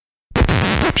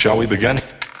Shall we begin?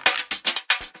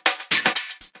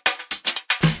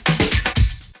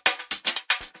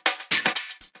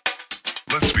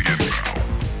 Let's begin now.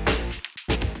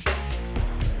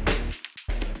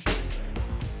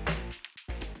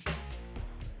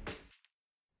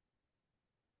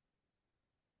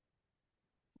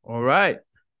 All right.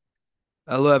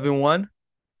 Hello, everyone,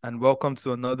 and welcome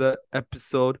to another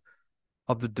episode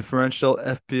of the Differential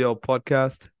FPL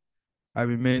podcast. I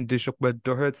remain Deshokbet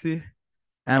Doherty,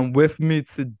 and with me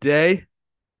today,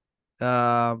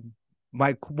 my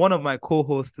one of my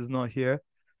co-hosts is not here,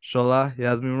 Shola. He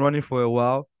has been running for a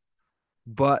while,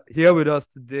 but here with us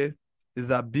today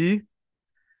is Abi.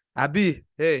 Abi,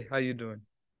 hey, how you doing?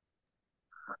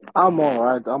 I'm all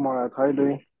right. I'm all right. How you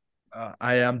doing?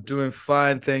 I am doing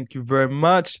fine, thank you very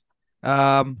much.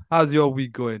 How's your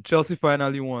week going? Chelsea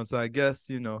finally won, so I guess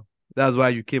that's why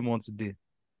you came on today.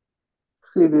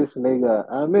 See this nigga.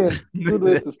 I mean, good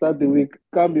way to start the week.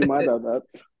 Can't be mad at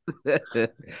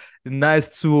that. Nice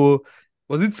 2-0.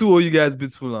 Was it 2-0 you guys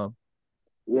beat Fulham?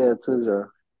 Yeah, 2-0.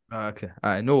 Okay. All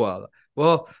right. No while.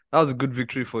 Well, that was a good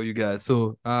victory for you guys.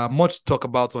 So, much to talk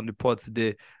about on the pod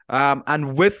today.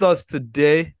 And with us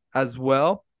today as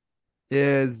well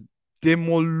is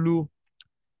Demolu.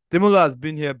 Demolu has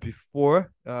been here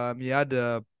before. He had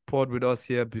a pod with us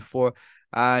here before,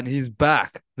 and he's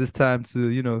back this time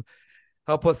to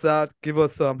help us out, give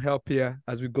us some help here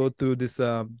as we go through this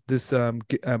podcast.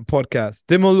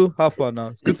 Demolu, how far now?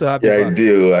 It's good to have you Yeah, I back.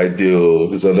 do. I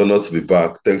do. It's an honor to be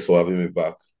back. Thanks for having me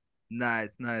back.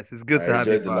 Nice, nice. It's good I to have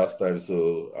you enjoyed the back. last time,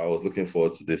 so I was looking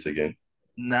forward to this again.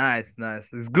 Nice,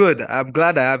 nice. It's good. I'm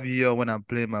glad I have you here when I'm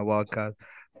playing my wildcard.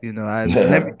 And let me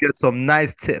Yeah, get some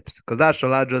nice tips because that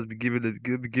shall I just be giving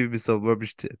me some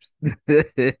rubbish tips.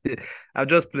 I'm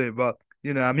just playing, but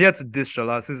I'm here to diss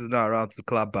Shola since he's not around to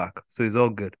clap back, so it's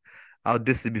all good. I'll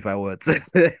diss him if I want.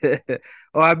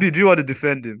 Oh, Abi, do you want to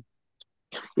defend him?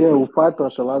 Yeah, we'll fight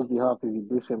on Shala's behalf if you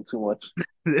diss him too much.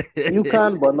 You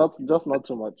can, but not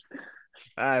too much.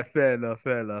 All right, fair enough,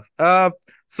 fair enough.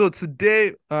 So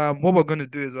today, what we're gonna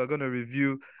do is we're gonna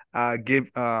review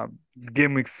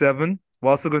game week 7. We're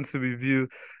also going to review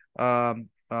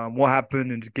what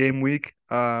happened in the game week.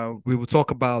 We will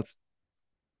talk about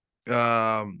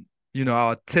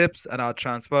our tips and our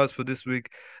transfers for this week.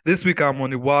 This week I'm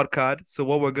on the wild card, so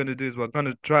what we're gonna do is we're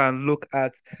gonna try and look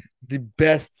at the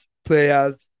best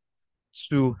players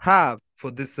to have for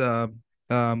this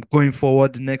going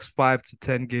forward the next 5 to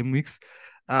 10 game weeks.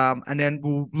 And then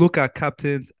we'll look at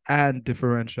captains and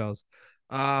differentials.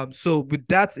 So with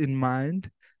that in mind,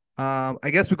 I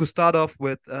guess we could start off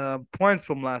with points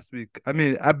from last week. I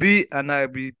mean, Abi and I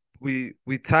we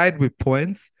tied with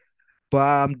points,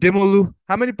 but Demolu,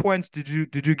 how many points did you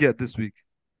get this week?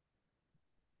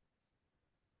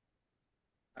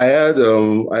 I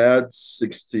had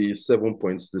 67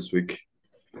 points this week,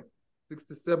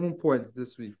 67 points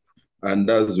this week. and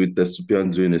that's with the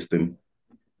Estupinan doing his thing.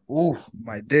 Oh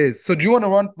my days! So do you want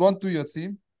to run through your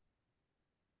team?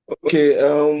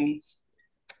 Okay,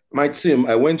 my team,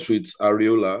 I went with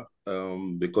Ariola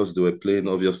because they were playing,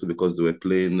 obviously because they were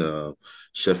playing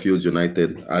Sheffield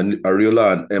United, and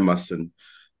Ariola and Emerson.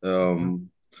 Mhm. Um,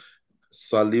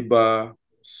 Saliba,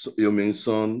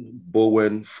 Yominson,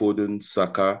 Bowen, Foden,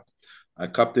 Saka. I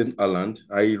captain Aland.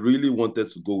 I really wanted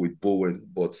to go with Bowen,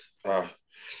 but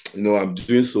I'm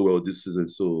doing so well this season,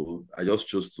 so I just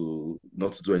chose to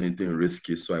not to do anything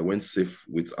risky. So I went safe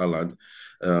with Aland,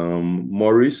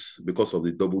 Morris because of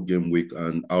the double game week,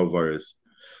 and Alvarez.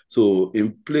 So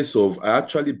in place of, I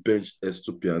actually benched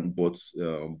Estupian, but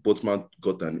Botman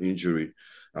got an injury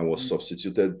and was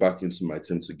substituted back into my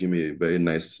team to give me a very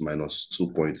nice -2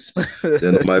 points.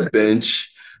 Then on my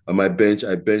bench,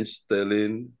 I benched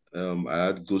Sterling. I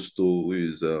had Gusto, who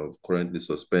is currently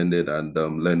suspended, and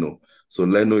Leno. So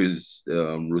Leno is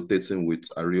rotating with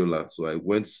Ariola. So I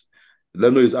went.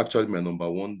 Leno is actually my number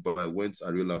one, but I went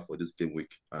Ariola for this game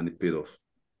week, and it paid off.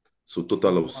 So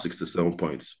total of 67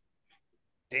 points.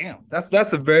 Damn,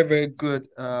 that's a very very good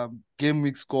game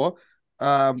week score.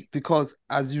 Because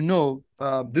as you know,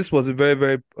 this was a very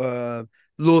very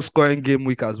low scoring game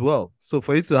week as well. So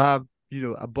for you to have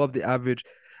above the average,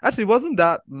 actually it wasn't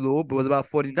that low, but it was about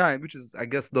 49, which is I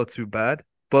guess not too bad.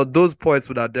 But those points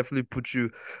would have definitely put you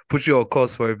on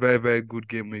course for a very very good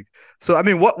game week. So I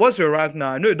mean, what's your rank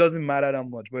now? I know it doesn't matter that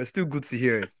much, but it's still good to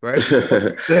hear it, right?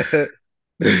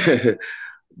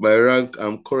 My rank,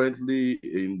 I'm currently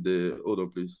in the, hold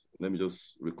on, please. Let me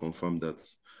just reconfirm that.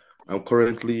 I'm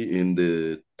currently in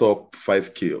the top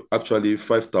 5K, actually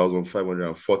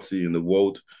 5,540 in the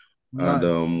world, and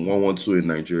Nice. 112 in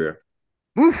Nigeria.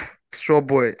 Oof, sure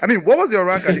boy. I mean, what was your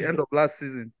rank at the end of last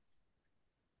season?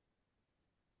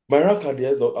 My rank at the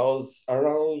end of I was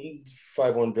around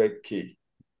 500k.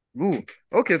 Ooh.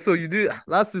 Okay, so you did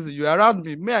last season. You were around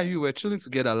me. Me and you were chilling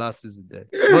together last season then.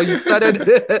 But you started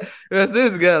we were still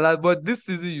together, but this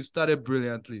season you started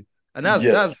brilliantly. And that's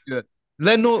Yes. good.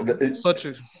 Leno, It- such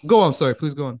a go on, sorry,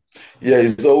 please go on. yeah,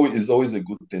 it's always a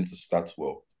good thing to start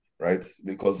well, right?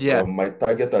 Because Yeah. my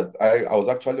target I was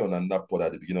actually on another pod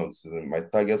at the beginning of the season. My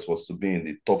target was to be in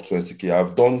the top 20k.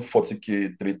 I've done 40k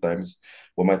 3 times,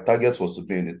 but my target was to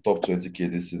be in the top 20k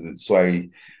this season. So I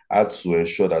had to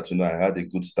ensure that I had a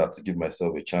good start to give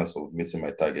myself a chance of meeting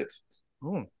my target.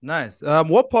 Oh, nice.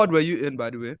 What pod were you in, by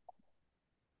the way?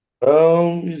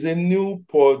 It's a new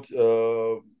pod.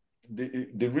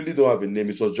 They really don't have a name.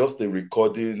 It was just a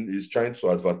recording. He's trying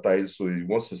to advertise, so he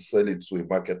wants to sell it to a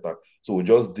marketer. So we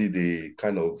just did a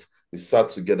kind of we sat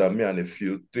together, me and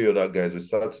three other guys. We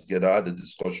sat together, had a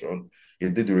discussion. He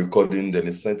did the recording, then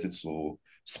he sent it to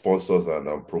sponsors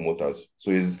and promoters.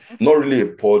 So he's not really a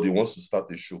pod. He wants to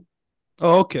start a show.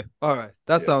 Oh, okay. All right.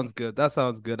 That Yeah. sounds good. That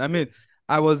sounds good. I mean,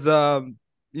 I was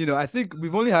I think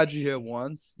we've only had you here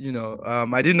once,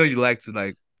 I didn't know you like to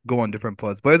like go on different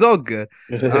pods, but it's all good.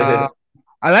 Uh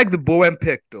I like the Bowen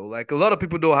pick though. Like a lot of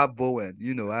people don't have Bowen,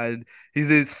 and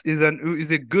he's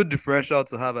a good differential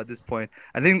to have at this point.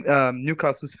 I think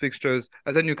Newcastle's fixtures,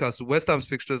 I said Newcastle, West Ham's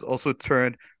fixtures also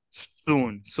turned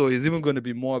soon, so he's even going to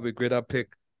be more of a greater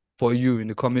pick for you in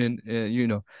the coming,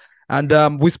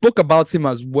 And we spoke about him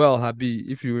as well, Habi,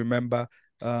 if you remember,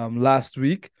 last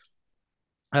week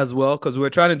as well, because we were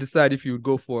trying to decide if you would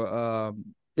go for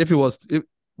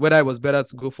whether it was better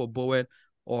to go for Bowen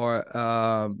or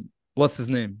what's his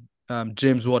name?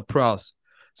 James Ward-Prowse.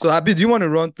 So Habi, do you want to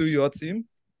run through your team?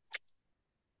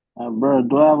 Bro,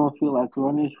 do I ever feel like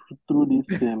running through this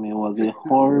game? It was a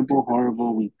horrible,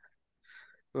 horrible week.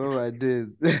 Oh my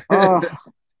days. Uh,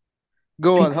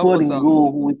 Go on, help Pickford us in out.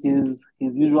 goal with his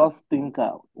usual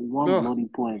stinker, one Oh, bloody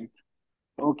point.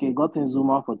 Okay, got in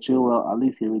Zuma for Chilwell. At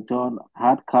least he returned.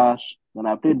 Had cash. Then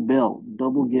I played Bell,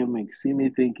 double game week. See me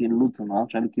thinking Luton will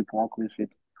actually keep one clean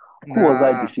sheet. Who was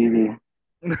I nah. deceiving?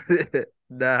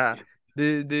 Nah.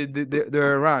 They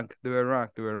were ranked. They were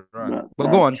ranked. They were ranked. But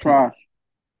But go on, please. trash.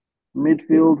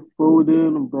 Midfield,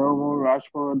 Foden, Belmo,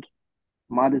 Rashford,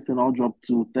 Madison all dropped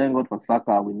two. Thank God for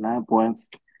Saka with 9 points.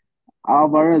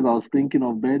 Alvarez, I was thinking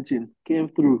of benching, came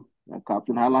through.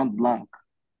 Captain Highland blank.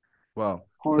 Wow.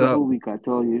 So Horrible week, I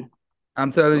tell you. I'm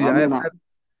telling you, I mean, I,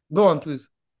 go on, please.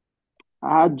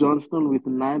 I had Johnston with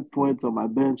 9 points on my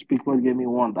bench. Pickford gave me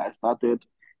one that I started.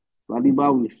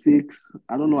 Saliba with six.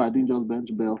 I don't know. I didn't just bench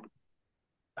Bell.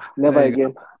 Never There you go.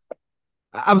 again.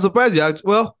 I'm surprised you actually.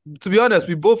 Well, to be honest,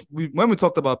 when we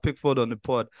talked about Pickford on the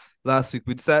pod last week,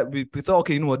 we decided we thought,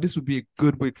 okay, you know what, this would be a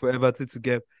good week for Everton to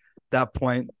get that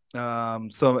point.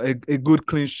 So a good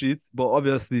clean sheet, but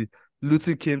obviously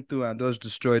Luton came through and just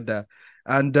destroyed that.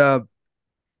 And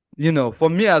for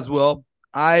me as well,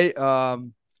 I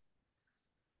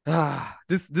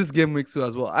this game week too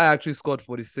as well. I actually scored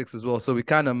 46 as well, so we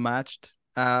kind of matched.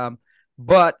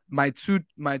 But my two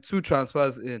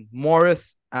transfers in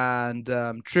Morris and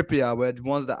Trippier were the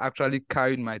ones that actually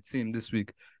carried my team this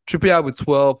week. Trippier with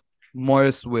 12,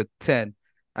 Morris with 10,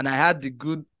 and I had the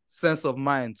good sense of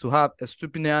mind to have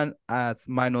Estupinan at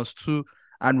 -2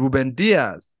 and Ruben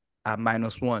Diaz at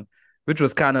 -1, which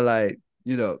was kind of like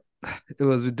it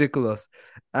was ridiculous,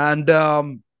 and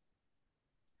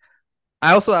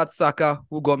I also had Saka,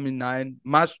 who got me 9.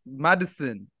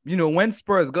 Madison, when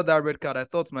Spurs got that red card, I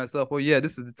thought to myself, oh, yeah,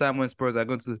 this is the time when Spurs are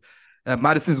going to,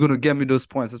 Madison is going to get me those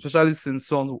points, especially since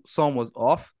Son was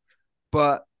off.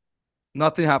 But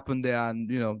nothing happened there, and,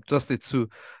 just a 2.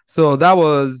 So that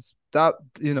was, that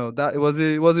it was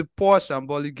a poor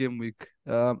Shamboli game week.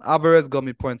 Alvarez got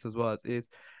me points as well as 8.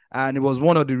 And it was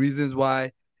one of the reasons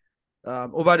why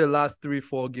over the last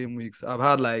 3-4 game weeks,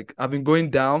 I've been going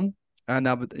down, and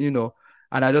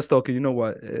and I just thought, okay, you know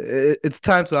what, it's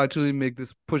time to actually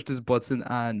push this button,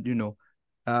 and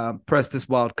press this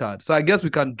wild card. So I guess we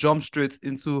can jump straight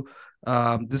into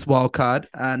this wild card.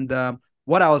 And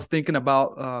what I was thinking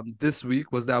about this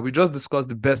week was that we just discussed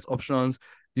the best options,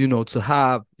 to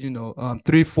have,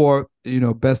 3-4,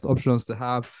 best options to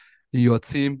have in your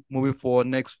team moving forward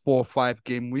next 4 or 5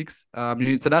 game weeks. The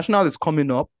international is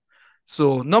coming up.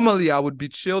 So normally I would be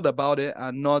chilled about it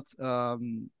and not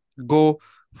go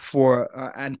for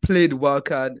and play the wild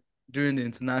card during the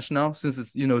international, since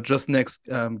it's just next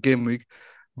game week.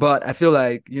 But I feel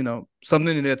like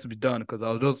something needed to be done, because I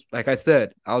was just, like I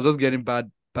said, I was just getting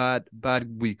bad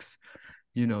weeks.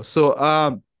 So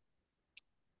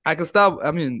I can start.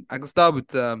 I mean, I can start with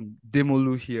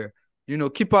Demolu here.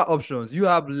 Keeper options. You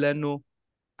have Leno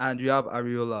and you have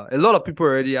Ariola. A lot of people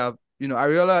already have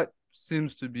Ariola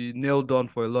seems to be nailed on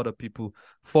for a lot of people,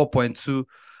 4.2.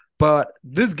 But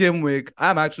this game week,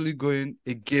 I'm actually going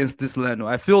against this Leno.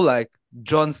 I feel like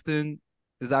Johnston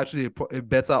is actually a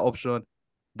better option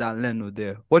than Leno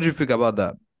there. What do you think about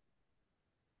that?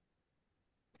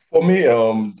 For me,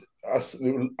 as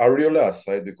Ariola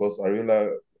aside, because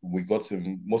Ariola, we got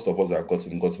him, most of us that got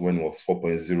him when he was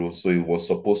 4.0, so he was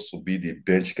supposed to be the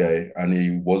bench guy, and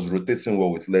he was rotating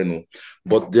well with Leno.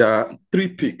 But there are three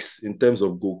picks in terms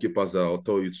of goalkeepers that I'll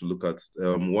tell you to look at.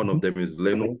 One of them is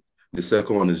Leno, the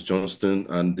second one is Johnston,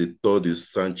 and the third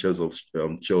is Sanchez of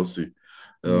Chelsea.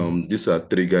 These are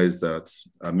three guys that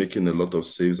are making a lot of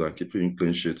saves and keeping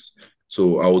clean sheets.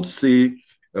 So I would say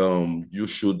you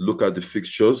should look at the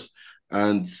fixtures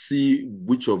and see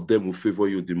which of them will favor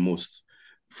you the most.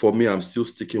 For me, I'm still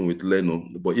sticking with Leno,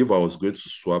 but if I was going to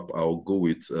swap, I'll go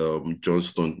with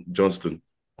Johnston.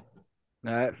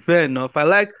 Fair enough.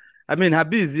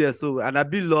 Habi is here, and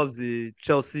Habi loves a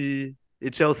Chelsea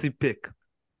pick.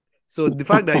 So the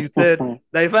fact that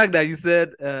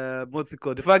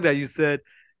you said,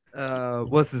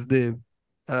 what's his name?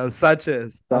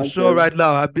 Sanchez. I'm sure right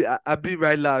now, Habi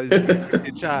right now is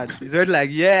in charge. He's already like,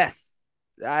 yes,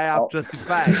 I am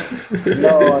justified.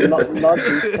 No, not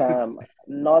this time.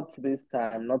 Not this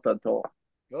time. Not at all.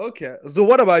 Okay. So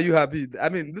what about you, Habib?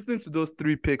 Listening to those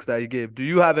three picks that you gave, do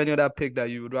you have any other pick that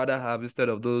you would rather have instead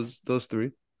of those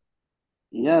three?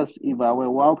 Yes, if I were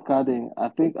wildcarding, I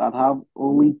think I'd have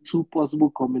only two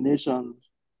possible combinations,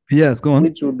 Yes, go on.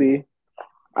 which would be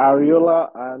Ariola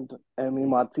and Emi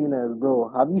Martinez.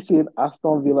 Bro, have you seen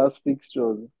Aston Villa's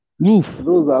fixtures? Oof.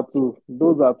 Those are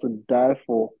to die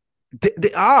for.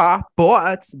 They are,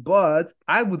 but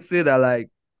I would say that like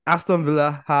Aston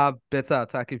Villa have better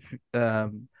attacking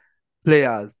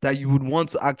players that you would want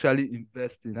to actually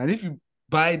invest in. And if you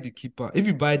buy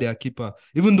their keeper,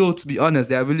 even though to be honest,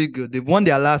 they are really good. They've won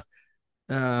their last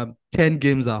 10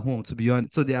 games at home, to be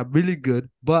honest. So they are really good.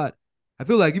 But I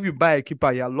feel like if you buy a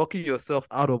keeper, you're locking yourself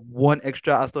out of one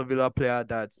extra Aston Villa player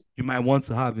that you might want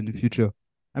to have in the future.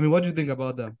 What do you think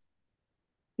about that?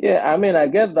 Yeah, I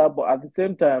get that, but at the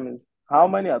same time, how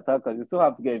many attackers? You still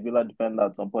have to get a Villa defender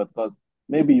at some point because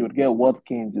maybe you would get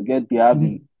Watkins, you get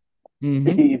Diaby. Mm-hmm.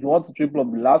 If you want to triple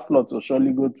up, the last slot will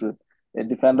surely go to a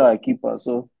defender or a keeper.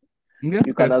 So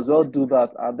you can as well do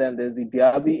that. And then there's the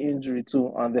Diaby injury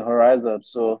too on the horizon.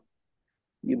 So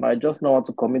you might just not want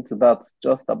to commit to that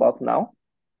just about now.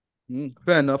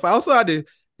 Fair enough. I also had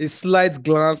a slight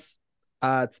glance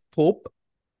at Pope,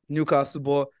 Newcastle,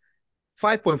 but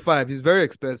 5.5 is very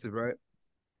expensive, right?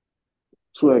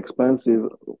 Too expensive.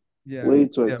 Yeah. Way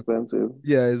too expensive.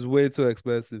 Yeah, it's way too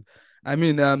expensive.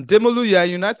 Demolu, you're a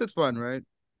United fan, right?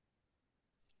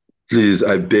 Please,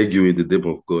 I beg you in the name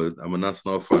of God. I'm an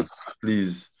Arsenal fan.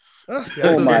 Please.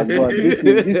 Oh my God, this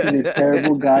is a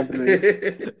terrible gathering.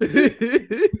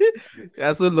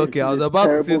 You're so lucky. I was about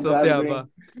to say something about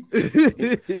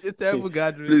terrible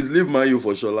gathering. Please leave Man U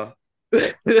for Shola.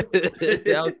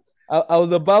 I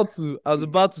was about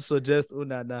to suggest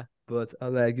Onana, but I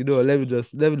was like,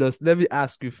 let me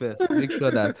ask you first. Make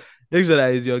sure that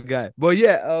he's your guy. But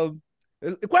yeah,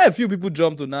 quite a few people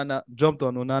jumped on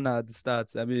Onana at the start.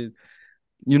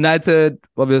 United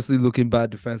obviously looking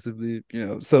bad defensively,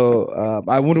 so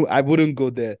I wouldn't go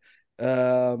there.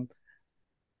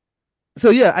 So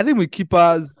yeah, I think with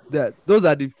keepers, those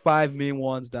are the five main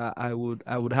ones that I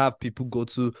would have people go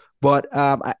to. But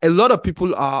a lot of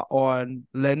people are on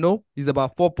Leno. He's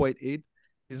about 4.8.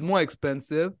 He's more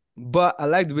expensive, but I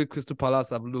like the way Crystal Palace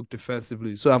have looked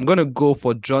defensively. So I'm gonna go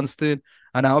for Johnston,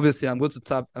 and I'm going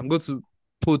to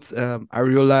put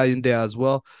Ariola in there as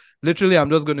well. Literally, I'm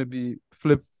just gonna be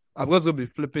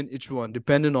flipping each one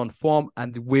depending on form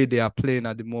and the way they are playing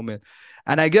at the moment.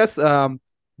 And I guess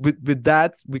with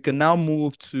that, we can now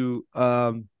move to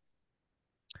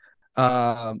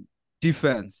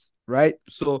defense, right?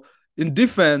 So in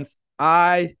defense,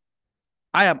 I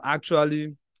am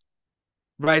actually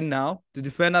right now, the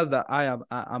defenders that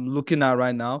I'm looking at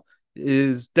right now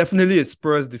is definitely a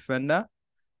Spurs defender.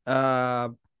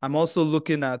 I'm also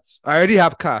looking at, I already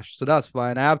have Cash, so that's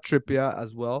fine. I have Trippier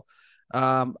as well.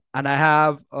 And I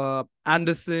have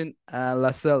Anderson and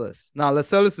Lascelles. Now,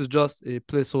 Lascelles is just a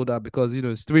placeholder because,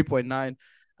 it's 3.9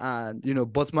 and,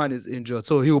 Botman is injured.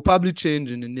 So he will probably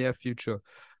change in the near future.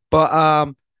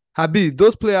 But, Habib,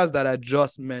 those players that I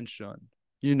just mentioned,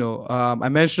 I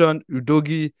mentioned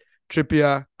Udogi,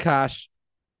 Trippier, Cash,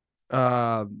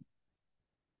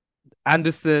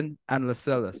 Anderson, and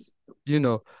Lascelles.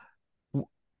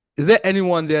 Is there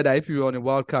anyone there that if you're on a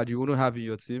wild card, you wouldn't have in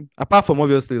your team? Apart from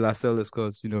obviously Lascelles,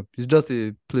 because, he's just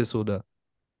a placeholder.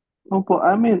 No, but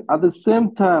I mean, at the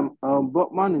same time,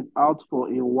 Botman is out for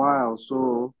a while,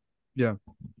 Yeah.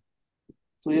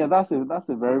 so yeah, that's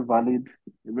a very valid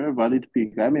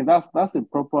pick. I mean, that's a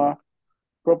proper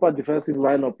defensive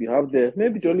lineup you have there.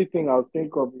 Maybe the only thing I'll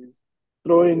think of is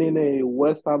throwing in a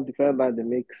West Ham defender in the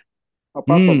mix.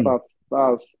 Apart from Mm.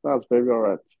 that, that's very all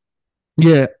right.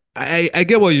 Yeah, I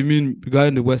get what you mean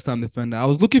regarding the West Ham defender. I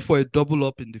was looking for a double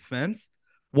up in defense,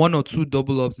 one or two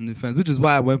double ups in defense, which is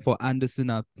why I went for Anderson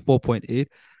at 4.8.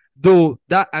 Though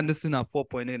that Anderson at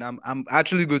 4.8, I'm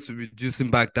actually going to reduce him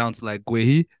back down to like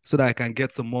Guehi so that I can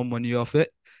get some more money off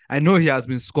it. I know he has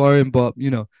been scoring, but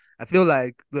I feel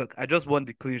like look, I just want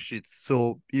the clean sheets.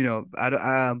 So,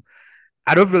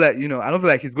 I don't feel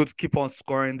like he's going to keep on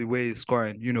scoring the way he's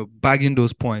scoring, bagging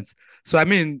those points. So I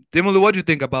mean, Demolu, what do you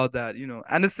think about that?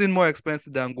 Anderson more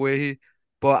expensive than Guehi,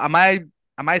 but am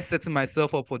I setting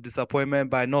myself up for disappointment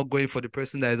by not going for the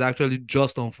person that is actually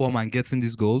just on form and getting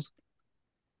these goals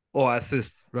or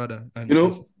assists rather and You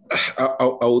assists? know,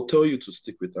 I will tell you to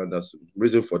stick with Anderson.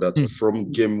 Reason for that, Hmm.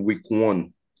 from game week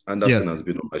one, Yes. Anderson has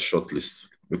been on my short list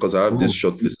because I have this Oh.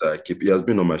 short list that I keep. He has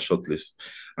been on my short list.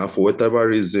 And for whatever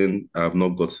reason, I have not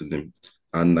gotten him.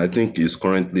 And I think he's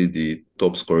currently the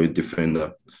top scoring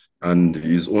defender. And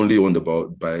he's only owned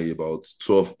by about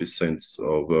 12%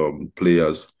 of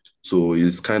players. So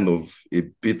he's kind of a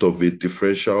bit of a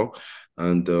differential.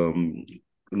 And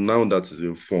now that he's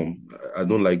in form, I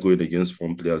don't like going against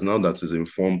form players. Now that he's in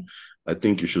form, I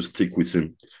think you should stick with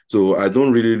him. So I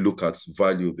don't really look at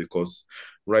value because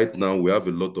right now we have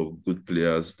a lot of good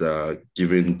players that are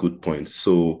giving good points.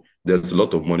 So there's a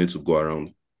lot of money to go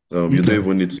around. You don't Okay.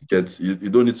 even need to get you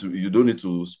don't need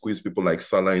to squeeze people like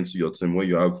Salah into your team when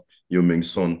you have Ming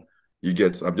Son.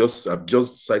 I'm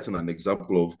just citing an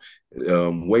example of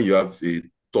when you have a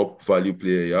top value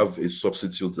player, you have a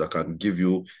substitute that can give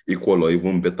you equal or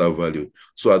even better value.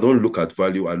 So I don't look at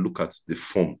value, I look at the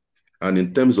form. And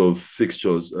in terms of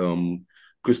fixtures,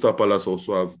 Crystal Palace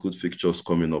also have good fixtures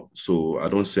coming up. So I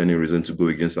don't see any reason to go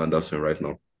against Anderson right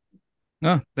now.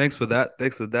 No, thanks for that.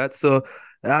 Thanks for that. So,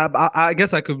 I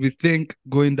guess I could rethink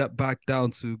going that back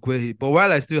down to Guehi. But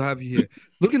while I still have you here,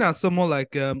 looking at someone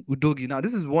like Udogi. Now,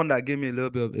 this is one that gave me a little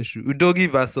bit of issue. Udogi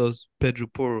versus Pedro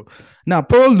Porro. Now,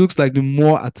 Porro looks like the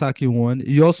more attacking one.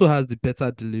 He also has the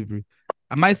better delivery.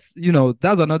 That's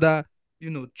another,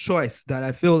 choice that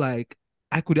I feel like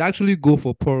I could actually go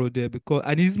for Porro there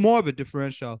and he's more of a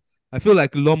differential. I feel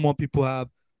like a lot more people have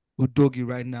Udogi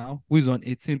right now, who is on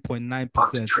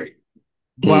 18.9%.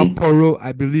 While Mm. Poro,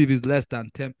 I believe, is less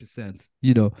than 10%.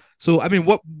 So I mean,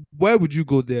 where would you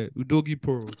go there? Udogi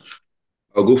Poro.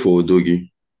 I'll go for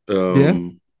Odogi. Yeah.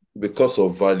 Because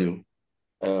of value.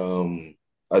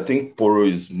 I think Poro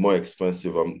is more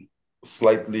expensive. I'm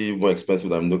slightly more expensive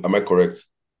than am I correct?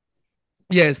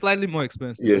 Yeah, it's slightly more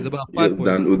expensive. Yeah, It's about yeah,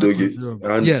 than Udogi.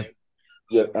 5.0. And Yeah.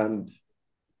 yeah, and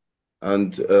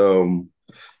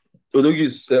Udogi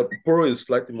is Poro is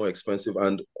slightly more expensive,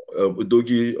 and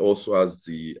Udogi also has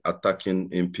the attacking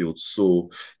input. So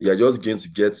you're just going to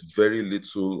get very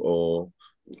little or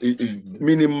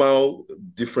minimal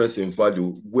difference in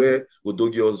value, where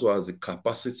Udogi also has the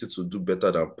capacity to do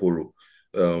better than Poro.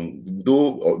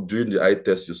 Though during the eye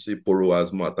test, you see Poro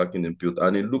has more attacking input,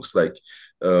 and it looks like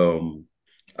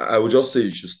I would just say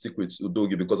you should stick with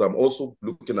Udogi because I'm also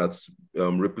looking at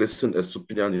replacing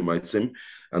Estupinan in my team,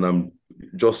 and I'm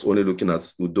just only looking at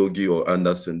Udogi or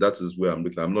Anderson. That is where I'm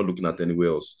looking. I'm not looking at anywhere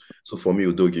else. So for me,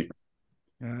 Udogi.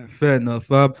 Fair enough.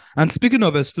 And speaking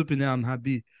of Estupinan, I'm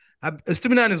happy.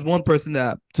 Estupinan is one person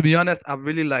that, to be honest, I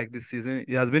really like this season.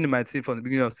 He has been in my team from the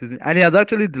beginning of the season, and he has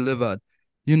actually delivered.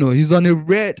 He's on a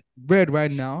red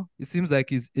right now. It seems like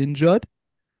he's injured.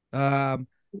 Um,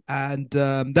 and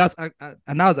and that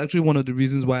was actually one of the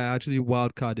reasons why I actually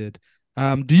wild carded.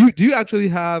 Do you actually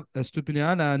have a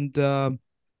Stupinian and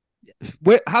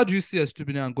how do you see a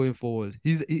Stupinian going forward?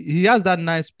 He has that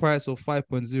nice price of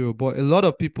 5.0, but a lot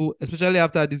of people, especially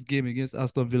after this game against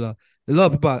Aston Villa, a lot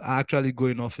of people are actually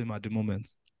going off him at the moment.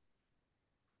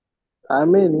 I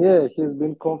mean, yeah, he's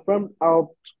been confirmed out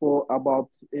for about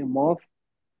a month,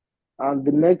 and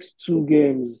the next two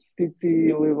games,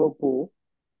 City, Liverpool.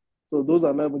 So those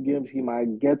are never games he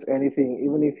might get anything,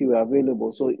 even if he were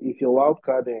available. So if you're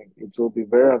wildcarding, it will be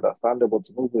very understandable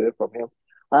to move away from him.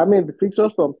 I mean, the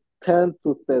fixtures from 10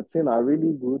 to 13 are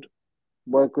really good,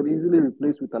 but could easily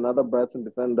replace with another Brighton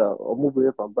defender or move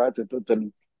away from Brighton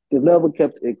totally. They've never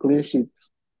kept a clean sheet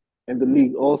in the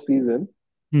league all season,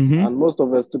 Mm-hmm. and most of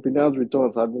Estupinian's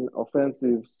returns have been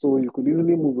offensive, so you could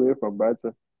easily move away from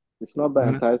Brighton. It's not that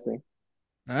enticing.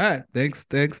 All right, thanks.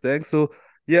 So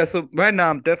Yeah, so right now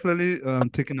I'm definitely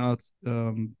taking out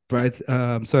Bright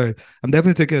sorry, I'm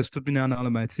definitely taking Estupinan out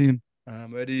of my team.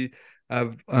 I'm ready.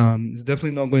 It's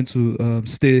definitely not going to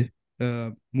stay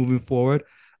moving forward.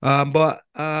 But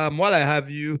while I have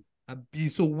you,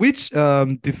 so which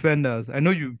defenders? I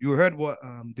know you heard what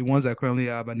the ones I currently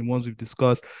have and the ones we've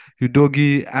discussed: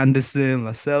 Udogi, Anderson,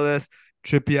 Lascelles,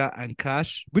 Trippier, and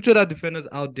Cash. Which other defenders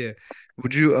out there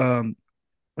would you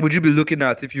would you be looking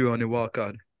at if you were on a wild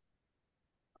card?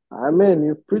 I mean,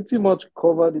 you've pretty much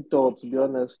covered it all, to be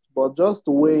honest. But just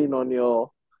to weigh in on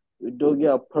your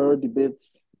Udogia Pearl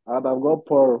debates, and I've got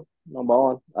Pearl, number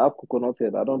one. I have coconut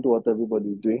head. I don't do what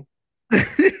everybody's doing.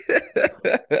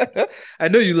 I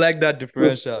know you like that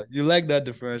differential. You like that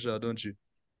differential, don't you?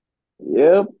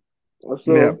 Yep. Yeah.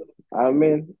 So, I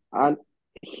mean, and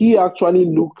he actually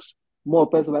looks more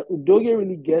person. Like Udogie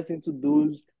really gets into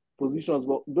those positions,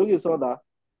 but Udogie saw that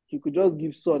he could just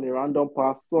give Son a random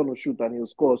pass, Son will shoot and he'll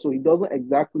score. So he doesn't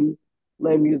exactly,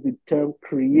 let me use the term,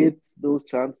 create those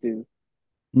chances.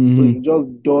 So he Hmm.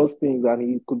 just does things and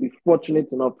he could be fortunate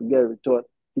enough to get a return.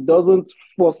 He doesn't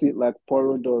force it like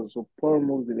Poro does. So Poro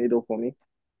moves the needle for me.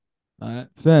 All right,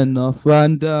 fair enough.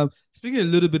 And speaking a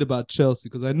little bit about Chelsea,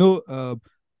 because I know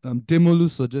Demolu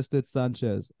suggested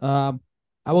Sanchez. I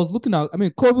was looking out. I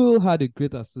mean, Kobe had a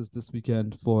great assist this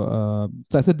weekend for.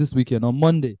 So I said this weekend on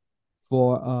Monday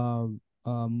for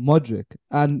Modric,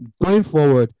 and going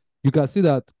forward, you can see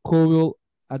that Kobe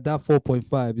at that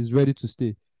 4.5 is ready to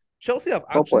stay. Chelsea have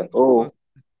actually not 4.0.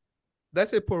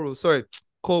 let's say Poro, sorry,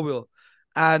 Colwell.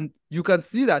 And you can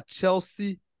see that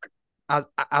Chelsea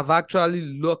have actually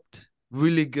looked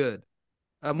really good.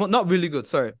 Not really good,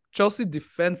 sorry. Chelsea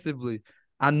defensively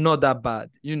are not that bad.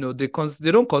 You know, they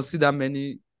don't concede that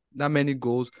many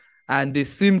goals, and they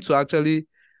seem to actually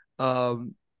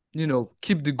um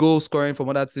keep the goal scoring from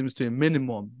other teams to a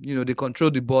minimum. You know, they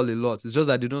control the ball a lot. It's just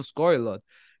that they don't score a lot.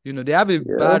 You know, they have a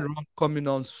Yeah. bad run coming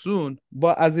on soon,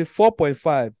 but as a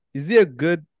 4.5, is he a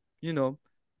good, you know,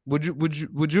 would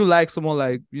you like someone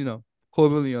like,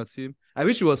 Colville in your team? I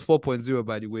wish it was 4.0,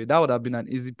 by the way. That would have been an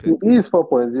easy He pick. is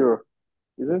 4.0,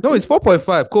 isn't No, he? it's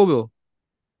 4.5, Colville.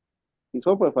 He's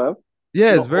 4.5.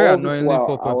 Yeah, No, it's very all this annoyingly while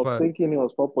I was 4.5. thinking he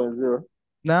was 4.0.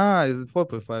 Nah, it's a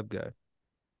 4.5 guy.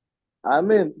 I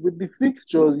mean, with the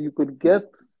fixtures, you could get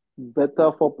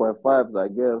better 4.5s, I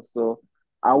guess. So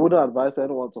I wouldn't advise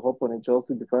anyone to hop on a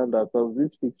Chelsea defender because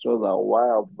these fixtures are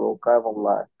wild, bro. Can't even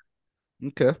lie.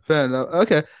 Okay, fair enough.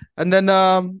 Okay. And then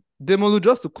Demolu,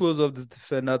 just to close off this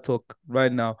defender talk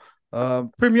right now.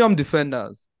 Premium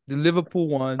defenders, the Liverpool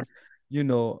ones,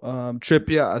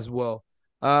 Trippier as well.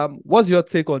 What's your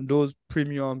take on those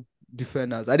premium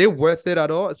defenders? Are they worth it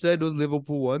at all? Especially those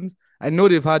Liverpool ones. I know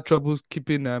they've had troubles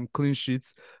keeping clean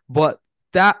sheets, but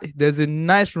that there's a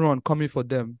nice run coming for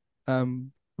them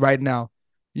right now.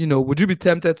 Would you be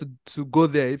tempted to go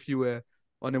there if you were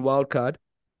on a wild card?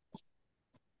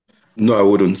 No, I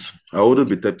wouldn't. I wouldn't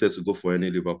be tempted to go for any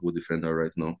Liverpool defender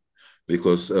right now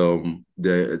because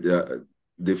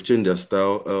they've changed their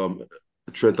style.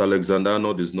 Trent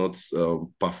Alexander-Arnold is not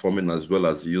performing as well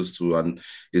as he used to, and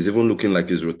he's even looking like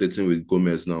he's rotating with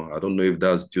Gomez now. I don't know if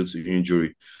that's due to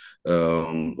injury.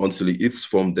 Until he hits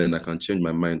form, then I can change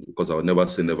my mind because I'll never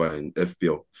say never in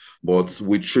FPL. But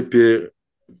with Trippier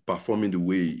performing the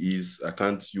way he is,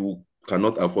 you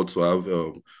cannot afford to have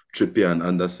Trippier and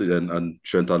Anderson and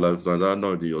Trent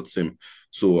Alexander-Arnold in your team.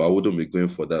 So I wouldn't be going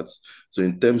for that. So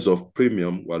in terms of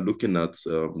premium, we're looking at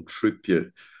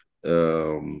Trippier.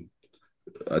 Um,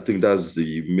 I think that's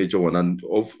the major one. And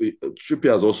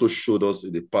Trippier has also showed us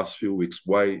in the past few weeks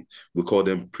why we call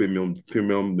them premium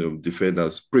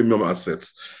defenders, premium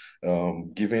assets,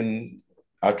 giving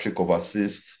a trick of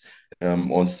assists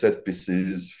on set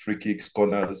pieces, free kicks,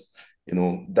 corners.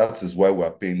 That is why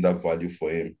we're paying that value for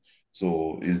him.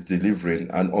 So he's delivering.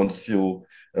 And until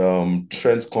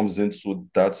Trent comes into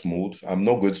that mode, I'm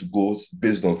not going to go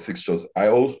based on fixtures. I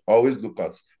always look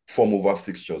at form over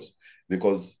fixtures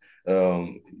because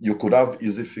you could have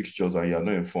easy fixtures and you're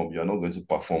not informed, you're not going to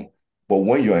perform. But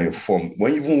when you are informed,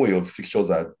 even when your fixtures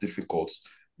are difficult,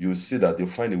 you see that they'll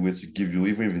find a way to give you,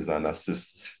 even if it's an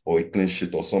assist or a clean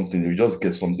sheet or something, you just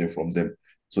get something from them.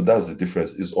 So that's the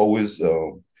difference. It's always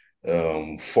form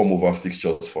over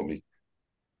fixtures for me.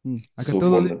 I can So for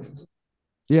totally.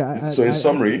 Yeah, so in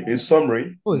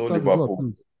summary, oh, no sorry, go on, Liverpool.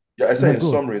 please. Yeah, I say Yeah, in go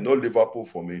on. summary, no Liverpool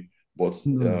for me, but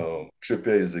Mm.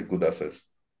 Trippier is a good asset.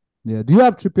 Yeah. Do you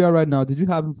have Trippier right now? Did you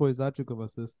have him for his hat-trick of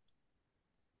assist?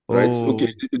 Right?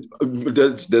 Okay. Oh,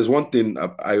 There's one thing.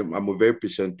 I'm a very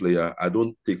patient player. I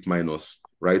don't take minus.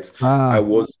 Right? ah,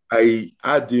 I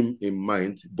had him in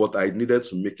mind, but I needed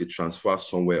to make a transfer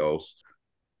somewhere else.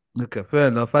 okay, fair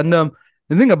enough. And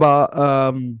the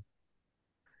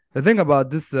thing about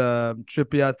this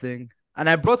Trippier thing, and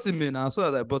I brought him in. I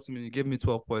saw that I brought him in. He gave me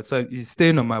 12 points, so he's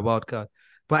staying on my wild card.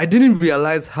 But I didn't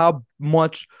realize how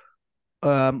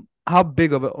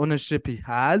big of an ownership he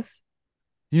has.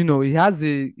 He has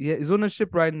his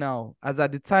ownership right now, as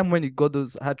at the time when he got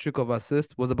those hat trick of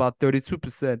assists, was about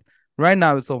 32%. Right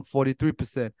now it's on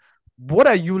 43%. What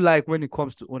are you like when it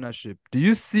comes to ownership? Do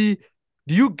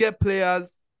you get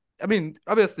players? I mean,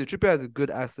 obviously Trippier is a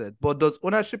good asset, but does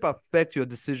ownership affect your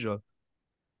decision?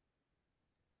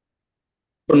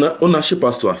 Ownership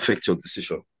has to affect your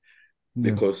decision.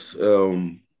 Yeah. Because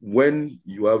when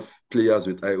you have players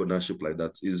with high ownership like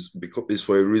that, is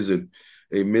for a reason.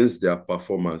 It means their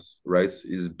performance, right,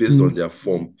 is based on their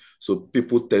form. So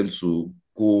people tend to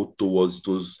go towards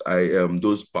those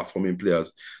performing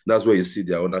players. That's where you see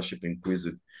their ownership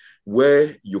increasing.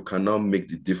 Where you can now make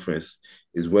the difference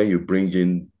is when you bring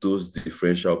in those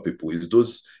differential people. Is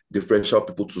those differential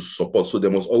people to support. So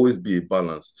there must always be a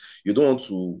balance. You don't want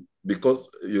to because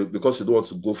you don't want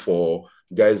to go for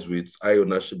guys with high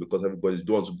ownership because everybody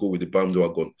don't want to go with the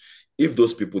bandwagon. If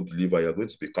those people deliver, you're going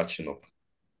to be catching up.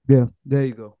 Yeah, there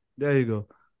you go. You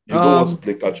don't want to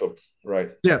play catch up, right?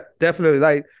 Yeah, definitely.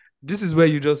 Like, this is where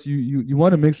you just you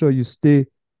want to make sure you stay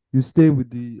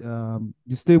with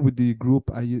the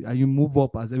group, and you move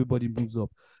up as everybody moves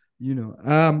up.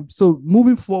 So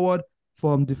moving forward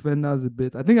from defenders a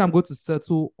bit, I think I'm going to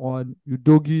settle on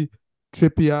Udogi,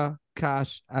 Trippier,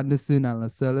 Cash, Anderson, and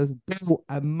Lascelles. Though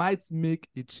I might make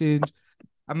a change.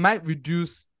 I might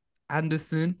reduce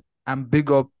Anderson and big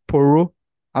up Poro.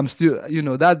 I'm still,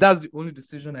 that's the only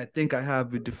decision I think I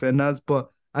have with defenders. But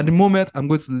at the moment, I'm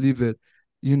going to leave it.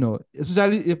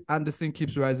 Especially if Anderson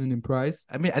keeps rising in price.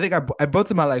 I mean, I think I bought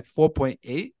him at like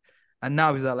 4.8, and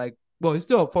now he's at like, well, he's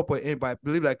still at 4.8, but I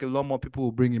believe like a lot more people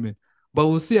will bring him in. But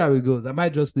we'll see how it goes. I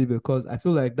might just leave it because I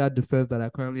feel like that defense that I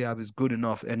currently have is good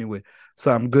enough anyway.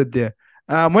 So I'm good there.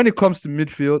 When it comes to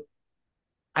midfield,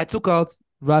 I took out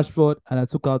Rashford and I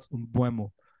took out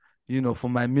Mbeumo. For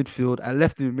my midfield, I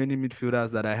left the remaining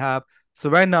midfielders that I have. So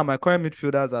right now, my current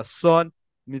midfielders are Son,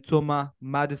 Mitoma,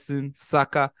 Madison,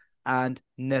 Saka, and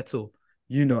Neto.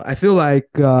 I feel like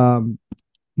I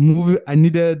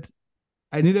needed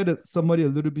somebody a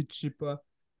little bit cheaper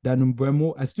than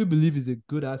Mbeumo. I still believe he's a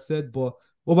good asset, but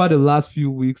over the last few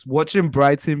weeks, watching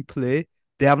Brighton play,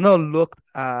 they have not looked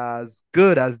as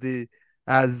good as they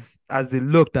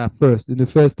looked at first in the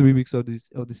first 3 weeks of the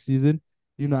season.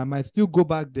 I might still go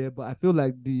back there, but I feel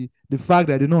like the fact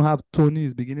that they don't have Tony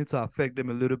is beginning to affect them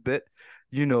a little bit.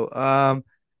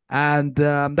 And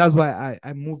that's why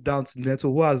I moved down to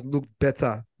Neto, who has looked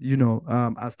better,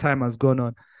 as time has gone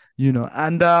on,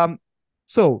 and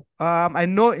so I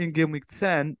know in game week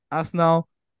 10, Arsenal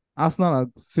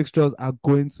fixtures are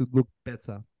going to look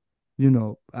better,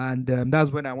 and that's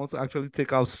when I want to actually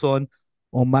take out Son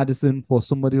or Madison for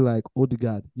somebody like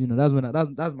Odegaard.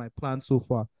 That's my plan so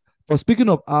far. But speaking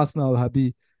of Arsenal,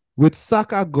 Habi, with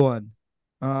Saka gone,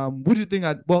 would you think?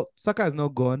 Well, Saka is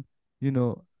not gone.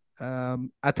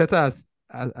 Arteta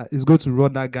is going to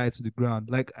run that guy to the ground.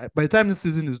 Like, by the time this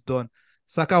season is done,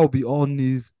 Saka will be all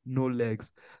knees, no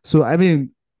legs. So I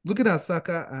mean, looking at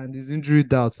Saka and his injury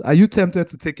doubts, are you tempted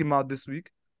to take him out this week?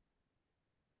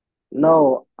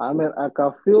 No, I mean, I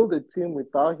can feel the team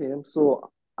without him.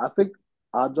 So I think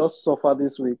I'll just suffer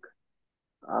this week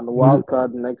and wild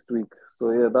card next week.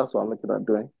 So yeah, that's what I'm looking at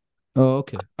doing. Oh,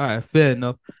 okay. All right, fair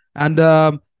enough. And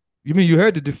you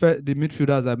heard the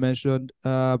midfielders I mentioned.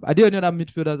 Are there any other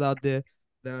midfielders out there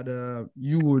that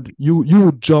you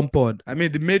would jump on? I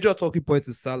mean, the major talking point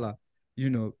is Salah.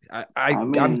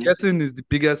 I'm guessing is the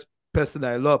biggest person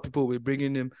that a lot of people will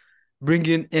bringing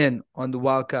in on the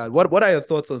wild card. What are your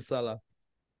thoughts on Salah?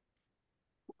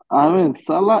 I mean,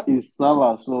 Salah is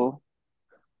Salah, so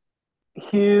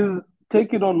he's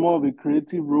taking on more of a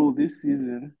creative role this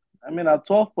season. I mean, at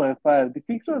 12.5, the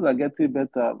fixtures are getting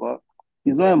better, but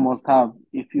he's not a must-have.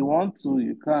 If you want to,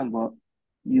 you can, but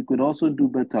you could also do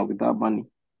better with that money.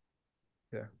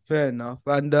 Yeah, fair enough.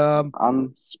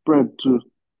 And spread too.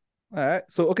 All right.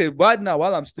 So okay, right now,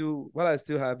 while I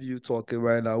still have you talking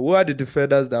right now, who are the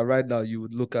defenders that right now you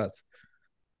would look at?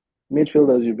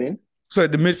 Midfielders, you mean? Sorry,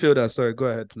 the midfielders. Sorry, go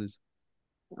ahead, please.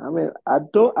 I mean, I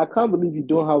can't believe you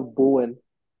don't have Bowen.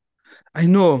 I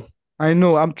know.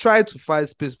 I'm trying to find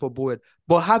space for Bowen,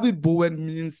 but having Bowen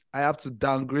means I have to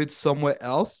downgrade somewhere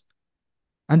else,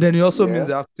 and then it also means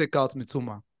I have to take out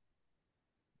Mitoma.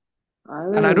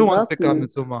 And I don't want to take out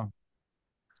Mitoma.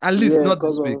 At least not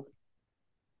this week.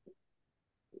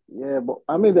 Yeah, but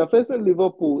I mean, they're facing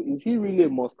Liverpool. Is he really a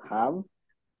must-have?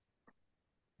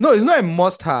 No, it's not a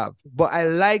must-have, but I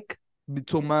like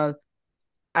Mitoma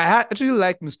I actually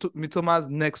like Mitoma's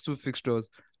next two fixtures,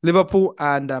 Liverpool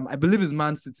and I believe it's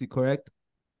Man City, correct?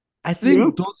 I Yeah.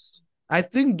 think those I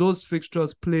think those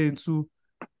fixtures play into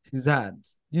his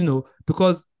hands,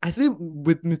 because I think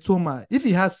with Mitoma, if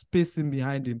he has spacing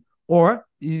behind him, or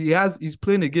he's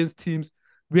playing against teams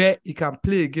where he can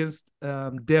play against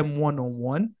them one on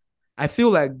one, I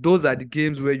feel like those are the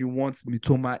games where you want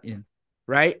Mitoma in,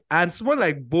 right? And someone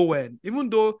like Bowen, even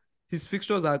though his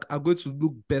fixtures are going to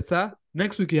look better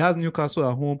next week, he has Newcastle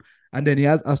at home, and then he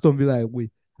has Aston Villa away.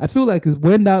 I feel like it's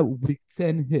when that week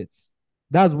 10 hits,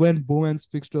 that's when Bowen's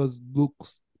fixtures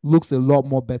looks a lot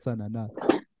more better than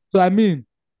that. So I mean,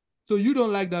 so you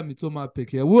don't like that Mitoma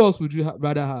pick here. Who else would you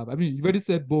rather have? I mean, you already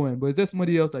said Bowen, but is there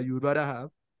somebody else that you would rather have?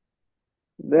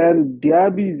 Then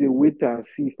Diaby is a wait and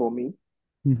see for me.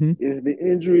 Mm-hmm. If the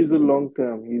injury is a long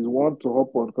term, he's one to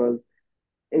hop on because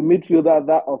a midfielder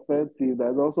that offensive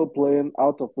that is also playing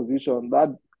out of position,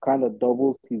 that kind of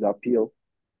doubles his appeal.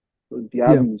 So Yeah.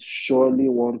 Diaby is surely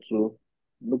one to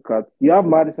look at. You have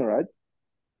Madison, right?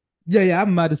 Yeah,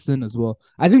 I'm Madison as well.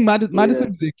 I think So yeah, Madison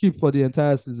is a keep for the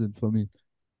entire season for me,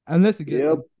 unless he gets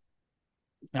yep.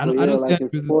 in. So I yeah, don't see like any a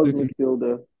reason Spurs taking.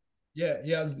 midfielder. Yeah, He,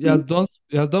 he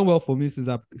has done well for me since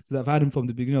I've had him from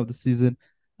the beginning of the season.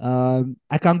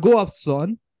 I can go off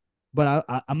Son, but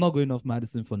I'm not going off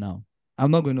Madison for now. I'm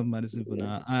not going off Madison for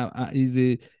now.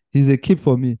 He's a keep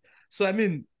for me. So I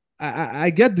mean,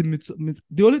 I get the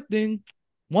only thing,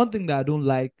 one thing that I don't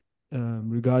like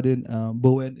regarding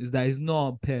Bowen is that he's not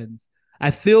on pens.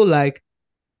 I feel like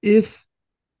if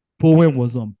Bowen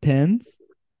was on pens,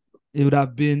 it would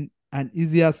have been an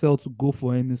easier sell to go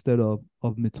for him instead of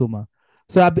Mitoma.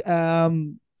 So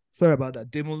sorry about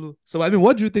that, Demolu. So I mean,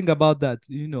 what do you think about that?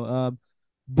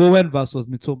 Bowen versus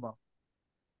Mitoma.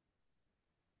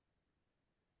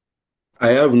 I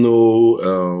have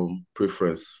no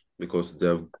preference because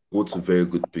they're both very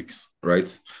good picks,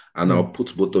 right? And Yeah. I'll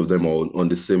put both of them on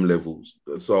the same levels.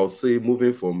 So I'll say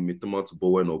moving from Mitoma to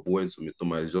Bowen or Bowen to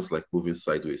Mitoma is just like moving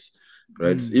sideways,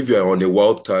 right? Mm. If you're on a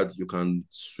wild card, you can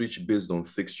switch based on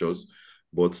fixtures,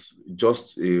 but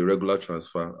just a regular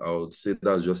transfer, I would say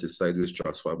that's just a sideways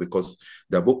transfer because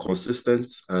they're both consistent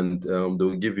and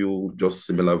they'll give you just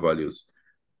similar values,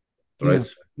 Yeah. right?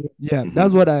 Yeah. Mm-hmm.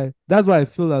 That's what I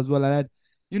feel as well. And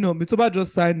Mitoma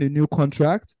just signed a new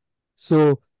contract.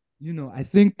 So, I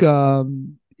think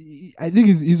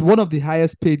he's one of the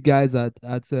highest paid guys at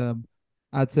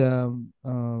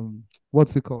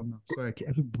what's it called now? Sorry,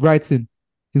 Brighton.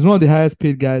 He's one of the highest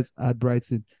paid guys at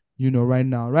Brighton, right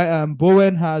now. Right.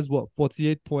 Bowen has what,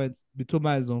 48 points.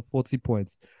 Mitoma is on 40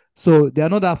 points. So they are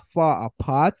not that far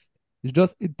apart. It's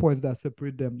just 8 points that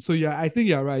separate them. So yeah, I think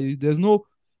you're right. I don't think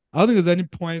there's any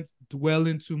point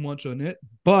dwelling too much on it.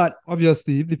 But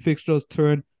obviously, if the fixtures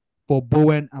turn for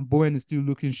Bowen and Bowen is still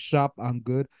looking sharp and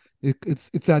good,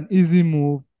 it's an easy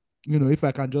move. If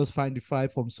I can just find the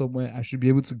five from somewhere, I should be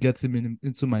able to get him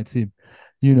into my team.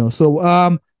 So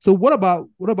what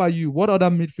about you? What other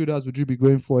midfielders would you be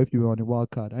going for if you were on a wild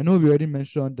card? I know we already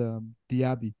mentioned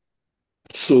Diaby.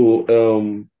 So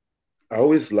I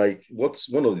always like what's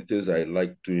one of the things I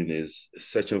like doing is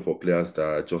searching for players that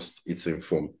are just eating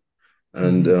form.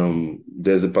 And Mm-hmm.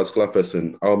 there's a particular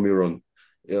person, Almiron.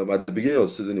 At the beginning of the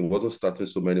season, he wasn't starting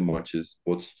so many matches,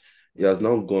 but he has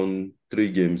now gone 3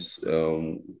 games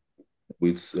so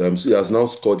he has now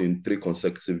scored in 3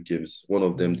 consecutive games. One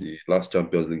of them, the last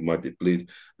Champions League match they played,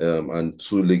 and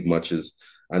 2 league matches,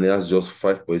 and he has just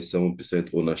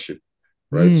 5.7% ownership,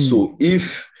 right? Mm. So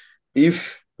if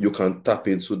you can tap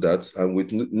into that, and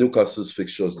with Newcastle's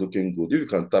fixtures looking good, if you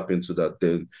can tap into that,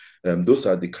 then those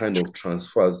are the kind of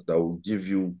transfers that will give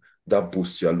you that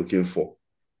boost you're looking for.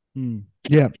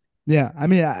 Yeah, yeah. I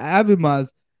mean, I have him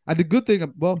as, and the good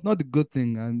thing, well, not the good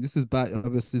thing, and this is bad.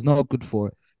 Obviously, it's not good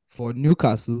for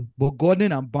Newcastle. But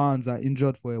Gordon and Barnes are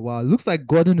injured for a while. Looks like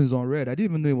Gordon is on red. I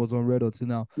didn't even know he was on red until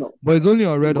now. No, But he's only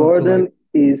on red until like, Gordon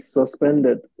is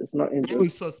suspended. It's not oh, injured.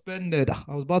 he's suspended.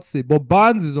 I was about to say, but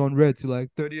Barnes is on red to like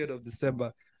 30th of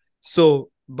December.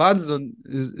 So Barnes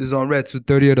is on red to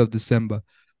 30th of December.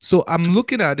 So I'm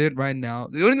looking at it right now.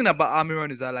 The only thing about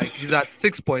Almiron is that like he's at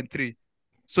 6.3.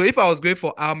 So if I was going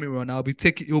for Almiron,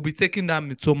 he'll be taking that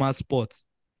Mitoma spot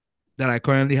that I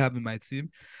currently have in my team.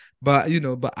 But I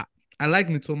like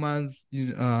Mitoma's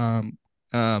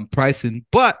pricing.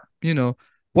 But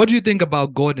what do you think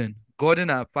about Gordon? Gordon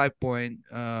at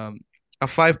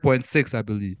 5.6, I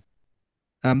believe.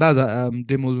 That's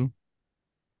Demolu.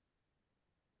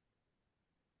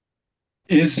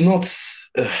 He's not.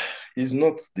 Uh, he's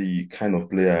not the kind of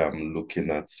player I'm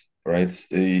looking at. right?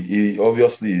 He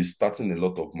obviously is starting a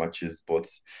lot of matches, but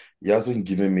he hasn't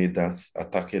given me that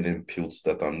attacking input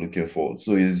that I'm looking for.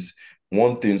 So it's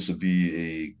one thing to be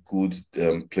a good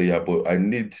player, but I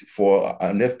need for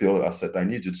an FPL asset, I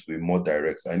need you to be more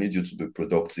direct. I need you to be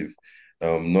productive,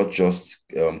 not just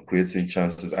creating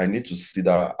chances. I need to see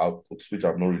that output, which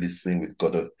I'm not really seeing with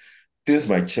Gordon. Things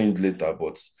might change later,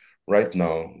 but right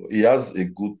now he has a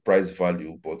good price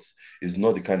value, but it's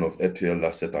not the kind of FPL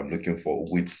asset I'm looking for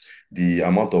with the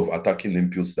amount of attacking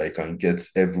inputs that he can get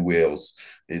everywhere else.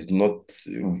 Is not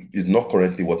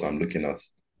currently what I'm looking at.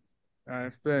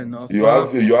 Fair enough. You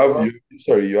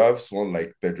have someone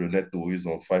like Pedro Neto who is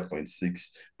on 5.6.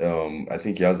 I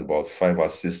think he has about 5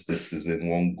 assists this season,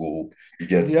 1 goal.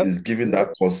 Yep. He's giving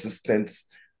that consistent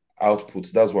output.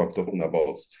 That's what I'm talking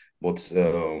about. But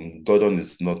Gordon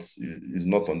is not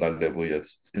on that level yet.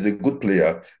 He's a good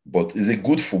player, but he's a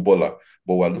good footballer.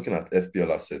 But we're looking at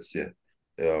FPL assets here.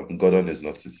 Gordon is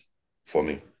not it for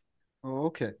me. Oh,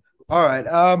 okay. All right.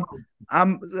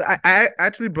 I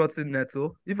actually brought in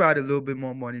Neto. If I had a little bit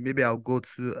more money, maybe I'll go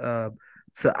to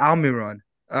Almiron.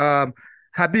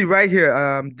 Habib, right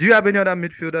here. Do you have any other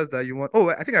midfielders that you want? Oh,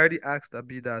 I think I already asked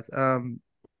Habib that.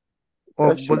 Or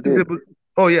Yes, you was it did.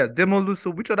 Oh yeah, Demolu. So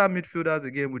which other midfielders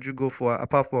again would you go for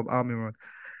apart from Almiron?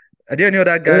 Are there any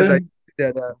other guys that Uh, you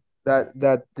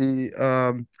see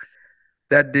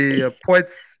that the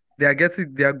points they are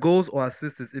getting their goals or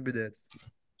assists is imminent?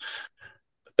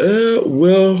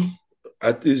 well,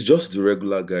 it's just the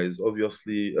regular guys.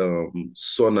 Obviously,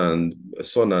 Son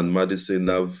and Madison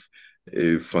have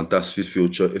a fantastic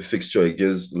fixture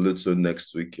against Luton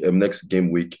next week, next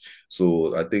game week.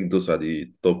 So I think those are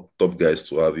the top guys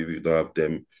to have if you don't have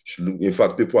them. In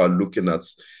fact, people are looking at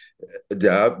they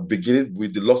are beginning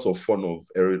with the loss of fun of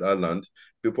Eric Ireland.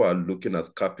 People are looking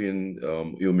at capping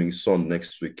Heung-min Son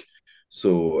next week.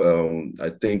 So I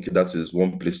think that is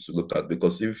one place to look at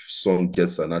because if Son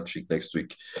gets an hat-trick next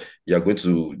week, you're going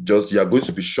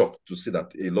to be shocked to see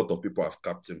that a lot of people have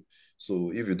capped him.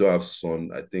 So if you don't have Son,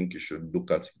 I think you should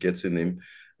look at getting him.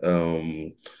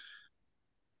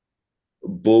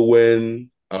 Bowen,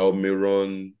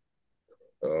 Almiron,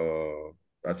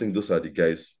 I think those are the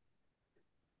guys.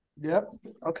 Yep.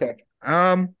 Okay.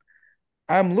 I'm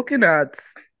looking at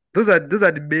those are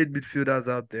the main midfielders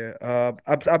out there.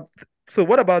 So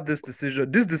what about this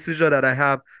decision? This decision that I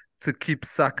have to keep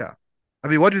Saka. I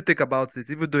mean, what do you think about it?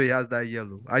 Even though he has that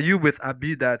yellow, are you with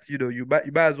Abi that you might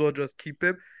as well just keep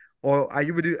him, or are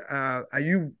you with are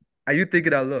you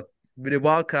thinking that look with a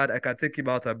wild card I can take him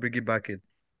out and bring him back in?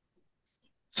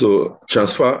 So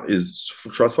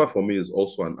transfer for me is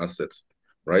also an asset,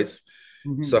 right?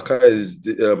 Mhm. Saka is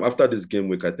after this game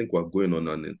week. I think we're going on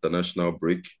an international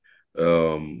break.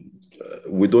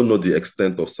 We don't know the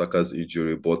extent of Saka's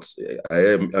injury, but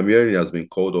I'm hearing he has been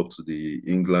called up to the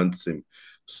England team.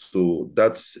 So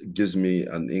that gives me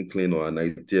an inkling or an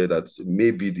idea that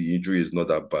maybe the injury is not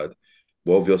that bad.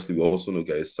 But obviously, we also know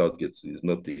guys Southgate is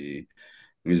not the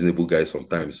reasonable guy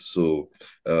sometimes. So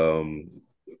um,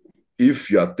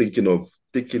 if you are thinking of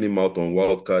taking him out on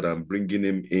wildcard and bringing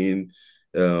him in,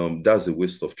 that's a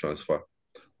waste of transfer.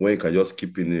 When you can just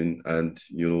keep him in and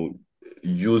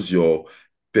use your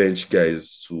bench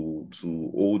guys to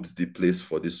hold the place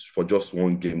for just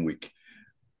one game week.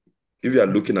 If you are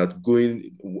looking at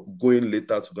going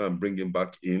later to go and bring him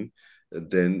back in,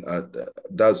 then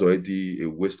that's already a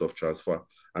waste of transfer.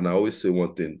 And I always say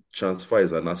one thing: transfer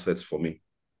is an asset for me.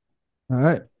 All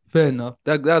right, fair enough.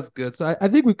 That's good. So I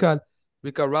think we can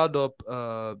round up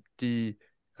the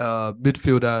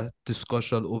midfielder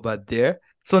discussion over there.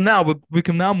 So now we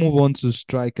can now move on to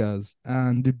strikers,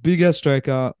 and the biggest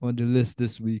striker on the list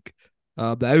this week,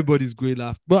 that everybody's going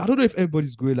after. But I don't know if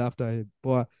everybody's going after him.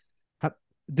 But ha-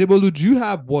 Debolu, do you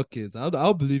have Watkins? I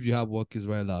don't believe you have Watkins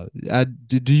right now.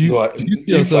 Do you No, do you see if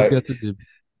yourself I getting him?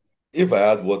 if I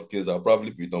had Watkins, I'll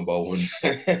probably be number one.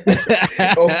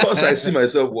 Of course, I see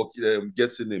myself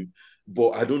getting him, but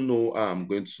I don't know how I'm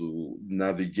going to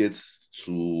navigate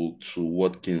to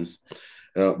Watkins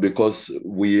because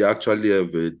we actually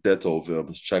have a dearth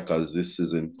of strikers this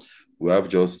season. We have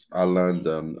just Alan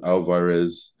and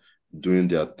Alvarez doing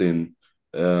their thing.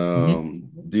 Mhm.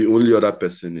 The only other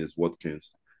person is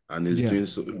Watkins, and he's Yeah. doing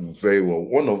so very well.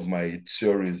 One of my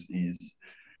theories is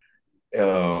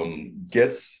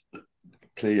get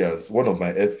players. One of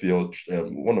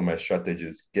my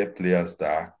strategies, get players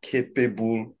that are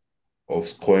capable of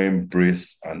scoring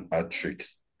brace and hat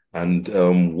tricks.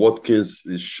 And Watkins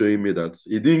is showing me that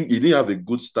he didn't have a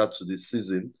good start to the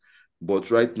season,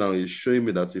 but right now he's showing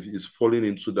me that if he's falling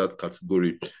into that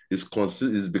category, he's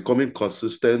becoming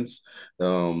consistent.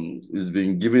 He's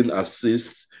been giving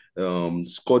assists.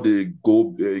 scored a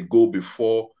goal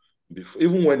before,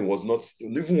 even when he was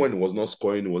not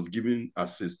scoring, he was giving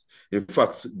assists. In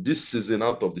fact, this season,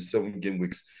 out of the 7 game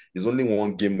weeks, is only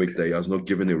 1 game week that he has not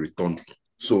given a return.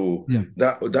 So Yeah.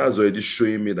 that's already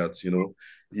showing me that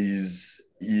he's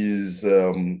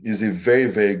a very,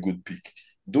 very good pick.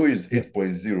 Though he's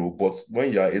 8.0, but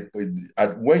when you are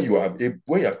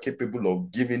when you are capable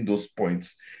of giving those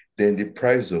points, then the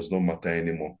price does not matter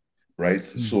anymore, right?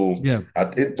 So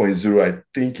at 8.0, I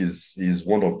think is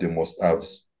one of the must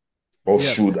haves or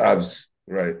should haves,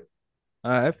 right?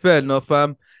 All right, fair enough.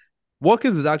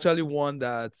 Watkins is actually one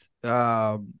that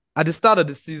at the start of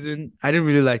the season, I didn't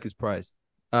really like his price.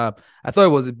 I thought it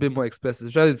was a bit more expensive,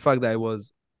 especially the fact that it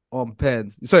was on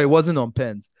pens. Sorry, it wasn't on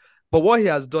pens. But what he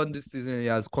has done this season, he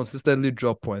has consistently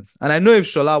dropped points. And I know if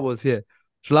Shola was here,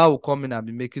 Shola will come in and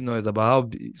be making noise about how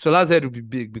Shola's head will be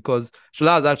big, because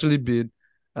Shola has actually been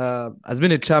a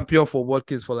champion for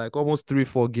Watkins for like almost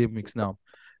 3-4 game weeks now.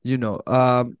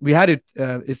 We had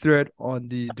a thread on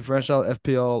the differential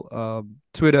FPL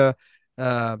Twitter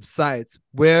site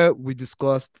where we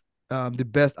discussed the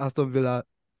best Aston Villa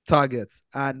targets,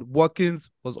 and Watkins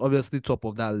was obviously top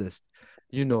of that list.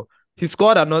 He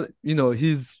scored another,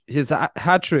 his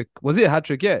hat trick. Was it a hat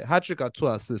trick? Yeah, hat trick and 2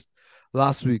 assists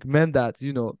last week meant that,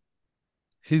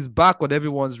 he's back on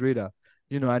everyone's radar,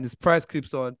 and his price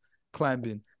keeps on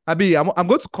climbing. I'm going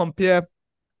to compare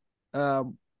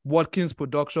Watkins'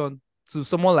 production to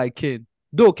someone like Kane.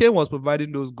 Though Kane was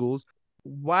providing those goals,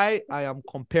 why I am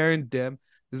comparing them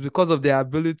is because of their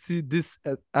ability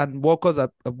and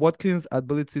Watkins'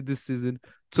 ability this season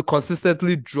to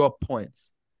consistently drop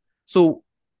points. So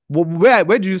where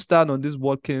do you stand on this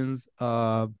Watkins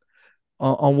on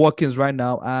Watkins right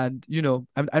now? And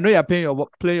I know you're playing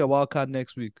your wild card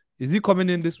next week. Is he coming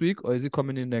in this week or is he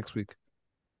coming in next week?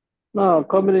 No,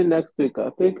 coming in next week.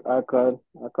 I think I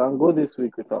can go this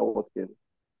week without Watkins.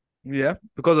 Yeah,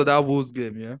 because of that Wolves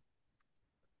game, yeah.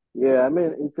 Yeah, I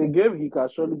mean it's a game he can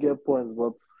surely get points,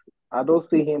 but I don't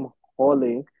see him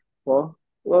hauling. Well,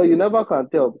 you never can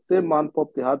tell. Same man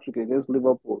popped the hat trick against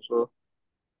Liverpool, so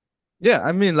yeah,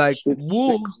 I mean, like shit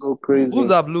Wolves go crazy.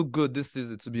 have looked good this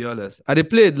season, to be honest, and they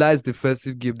played a nice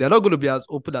defensive game. They're not going to be as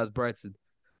open as Brighton.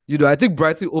 I think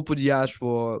Brighton opened Yash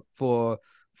for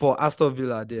Aston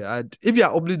Villa there, and if you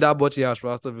are opening that much Yash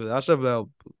for Aston Villa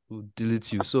will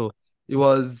delete you. So it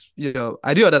was,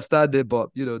 I do understand it,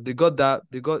 but they got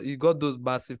he got those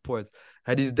massive points,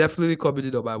 and he's definitely coming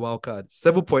in on my wild card.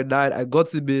 7.9, I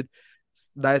got him in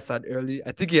nice and early.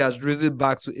 I think he has risen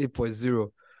back to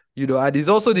 8.0. And he's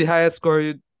also the highest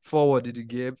scoring forward in the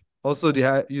game. Also the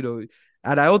high,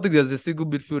 and I don't think there's a single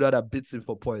midfielder that beats him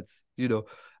for points.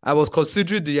 I was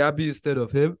considering Diaby instead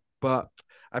of him, but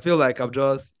I feel like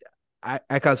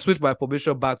I can switch my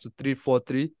formation back to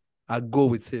 3-4-3 and go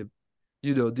with him.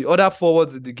 The other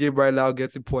forwards in the game right now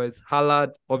getting points,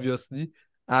 Haaland, obviously,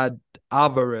 and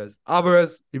Alvarez.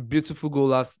 Alvarez, a beautiful goal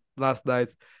last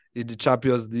night in the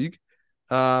Champions League.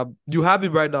 You have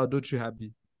him right now, don't you,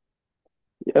 Happy?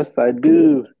 Yes, I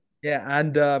do. Yeah,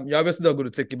 and you're obviously not going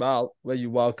to take him out when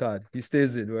you wild card. He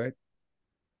stays in, right?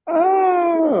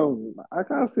 I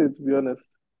can't say it, to be honest.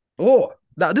 Oh,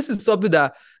 now this is something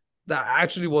that I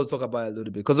actually want to talk about a little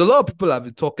bit, because a lot of people have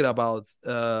been talking about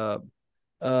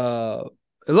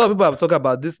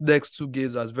this next 2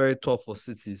 games as very tough for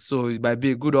City. So it might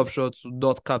be a good option to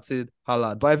not captain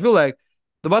Haaland. But I feel like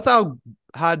no matter how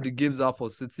hard the games are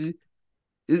for City,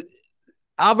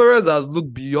 Alvarez has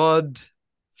looked beyond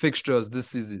fixtures this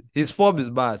season. His form is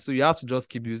bad, so you have to just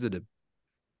keep using him.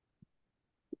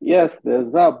 Yes,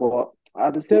 there's that, but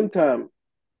at the same time,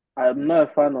 I'm not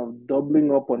a fan of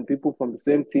doubling up on people from the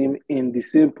same team in the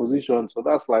same position. So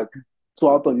that's like 2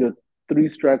 out of your 3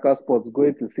 striker spots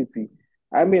going to City.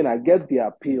 I mean, I get the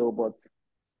appeal, but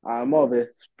I'm more of a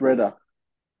spreader.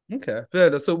 Okay, fair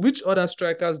enough. So which other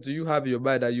strikers do you have in your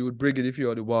mind that you would bring in if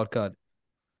you're on the wild card?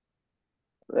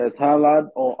 There's Haaland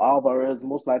or Alvarez,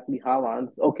 most likely Haaland.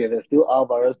 Okay, there's still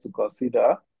Alvarez to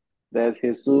consider. There's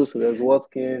Jesus, there's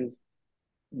Watkins,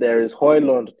 there is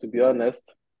Højlund, to be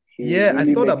honest. He's Yeah, I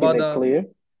really thought making about a that. claim.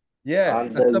 Yeah, And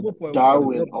at there's 7.1.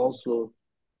 Darwin also.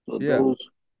 So Yeah. those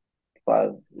 5,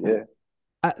 yeah.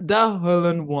 That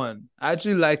Holland one, I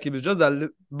actually like him. It's just that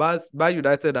Man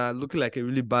United are looking like a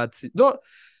really bad team. Not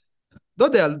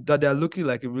they are looking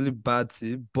like a really bad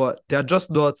team, but they're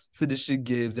just not finishing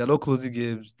games. They're not closing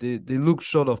games. They look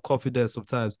short of confidence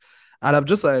sometimes. And I'm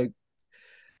just like,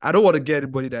 I don't want to get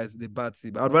anybody that is in a bad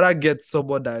team. I'd rather get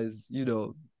someone that is,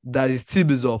 that his team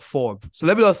is on form. So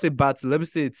let me not say bad team. Let me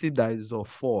say a team that is on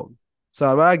form. So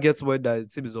I'd rather get someone that his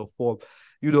team is on form.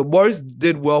 Morris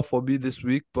did well for me this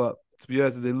week, but to be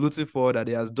honest, is a looting forward that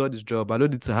he has done his job. I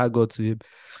don't need to hang on to him.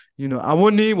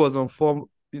 Awoni was on form,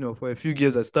 for a few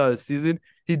games at the start of the season.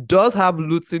 He does have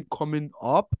Luton coming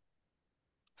up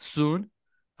soon,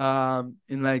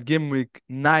 in like game week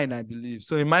 9, I believe.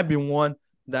 So it might be one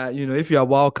that, if you are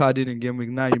wild carding in game week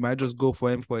 9, you might just go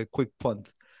for him for a quick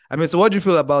punt. I mean, so what do you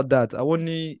feel about that?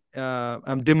 Awoni,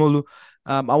 Demolu,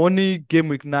 Awoni game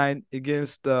week 9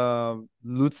 against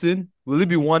Luton. Will it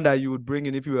be one that you would bring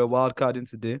in if you were wild carding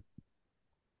today?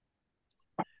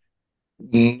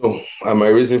 No, and my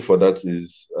reason for that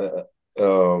is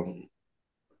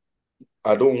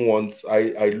I don't want.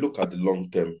 I look at the long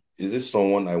term. Is this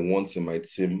someone I want in my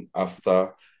team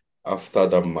after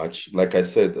that match? Like I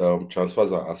said,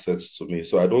 transfers are assets to me,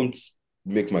 so I don't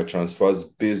make my transfers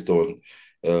based on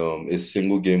a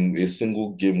single game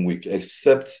week,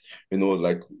 except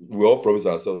like we all promise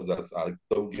ourselves that our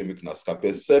double game week can escape,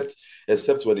 except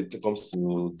when it comes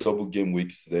to double game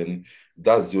weeks, then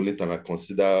that's the only time I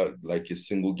consider like a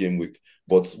single game week.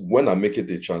 But when I make it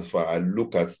a transfer, I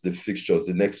look at the fixtures,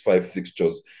 the next 5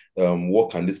 fixtures. What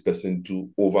can this person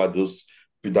do over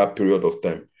that period of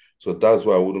time? So that's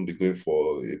why I wouldn't be going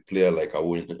for a player like I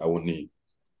would need.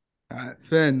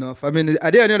 Fair enough. I mean,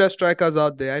 are there any other strikers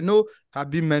out there? I know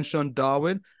Habib mentioned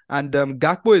Darwin, and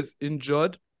Gakpo is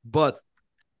injured, but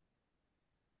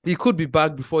he could be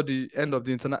back before the end of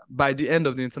by the end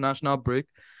of the international break.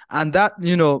 And that,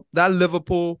 that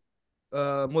Liverpool,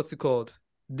 what's it called?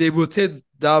 They rotate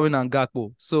Darwin and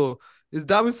Gakpo. So is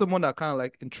Darwin someone that kind of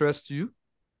like interests you?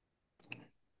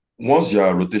 Once you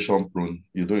are rotation prone,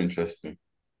 you don't interest me.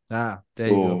 There you So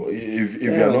go. if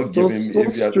you are not giving,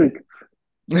 if you are strict.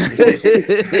 that's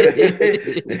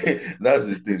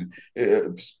the thing.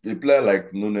 A player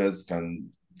like Nunes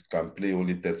can play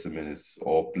only 30 minutes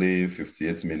or play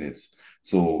 58 minutes.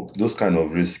 So those kind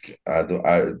of risk, there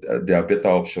are better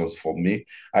options for me.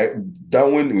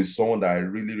 Darwin is someone that I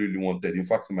really, really wanted. In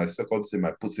fact, in my second team,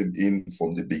 I put him in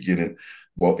from the beginning.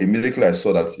 But immediately I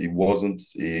saw that he wasn't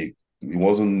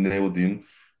nailed in,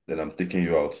 then I'm taking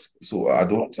you out. So I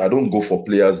don't go for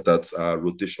players that are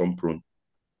rotation prone.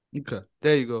 Okay,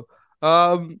 there you go.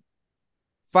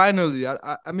 Finally,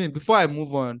 I mean, before I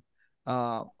move on,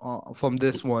 from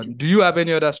this one, do you have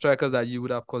any other strikers that you would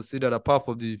have considered apart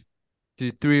from the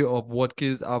 3 of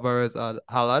Watkins, Alvarez, and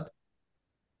Haaland?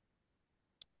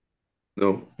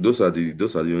 No, those are the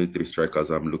only 3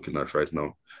 strikers I'm looking at right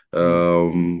now.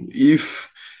 If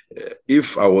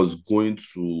I was going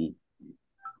to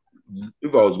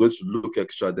look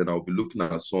extra, then I'll be looking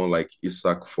at someone like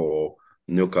Isak for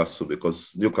Newcastle,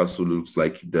 because Newcastle looks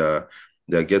like they're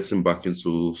getting back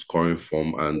into scoring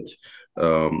form, and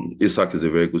Isak is a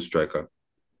very good striker.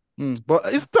 But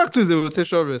Isak is a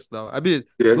rotation risk now. I mean,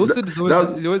 Yeah,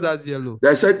 he always has yellow.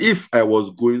 I said if I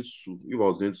was going to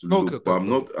look, but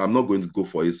okay. I'm not going to go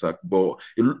for Isak. But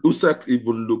Isak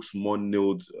even looks more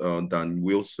nailed than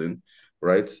Wilson,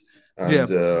 right? And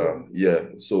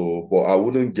so but I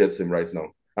wouldn't get him right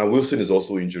now. And Wilson is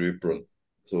also injury prone.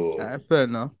 So fair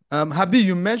enough. Habib,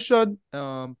 you mentioned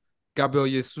Gabriel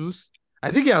Jesus. I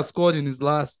think he has scored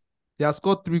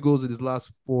 3 goals in his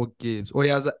last 4 games, or he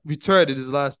has returned in his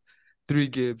last 3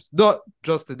 games, not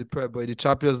just in the Prem, but in the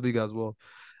Champions League as well.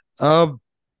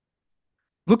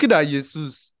 Looking at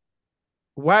Jesus,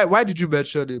 why did you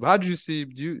mention him? How did you see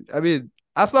him? I mean,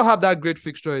 Arsenal have that great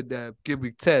fixture in the game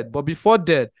week 10, but before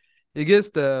that,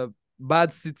 against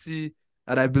Bad City,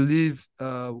 and I believe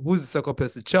who's the second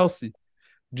person? Chelsea.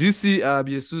 Do you see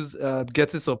Jesus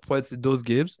getting some points in those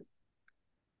games?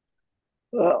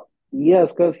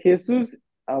 Yes, because Jesus,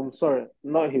 I'm sorry,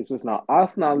 not Jesus now.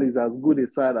 Arsenal is as good a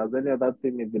side as any other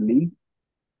team in the league.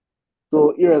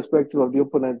 So irrespective of the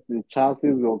opponent, the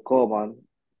chances will come. And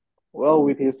well,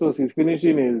 with Jesus, his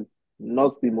finishing is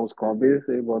not the most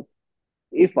convincing, but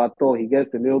if at all he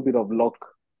gets a little bit of luck,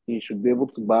 he should be able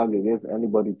to bang against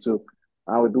anybody too.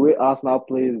 And with the way Arsenal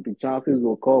plays, the chances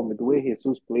will come. With the way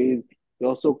Jesus plays, he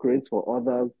also creates for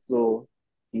others. So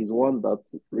he's one that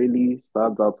really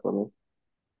stands out for me.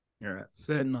 Yeah,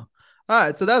 fair enough. All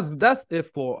right, so that's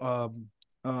it for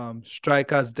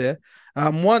strikers there.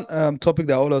 One topic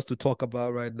that I want us to talk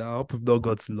about right now, I hope we've not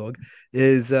got too long,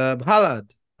 is Haaland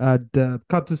and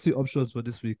captaincy options for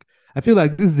this week. I feel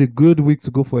like this is a good week to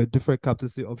go for a different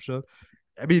captaincy option.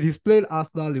 I mean, he's played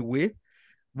Arsenal away.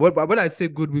 But when I say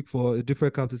good week for a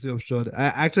different captaincy option,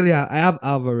 I have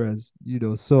Alvarez,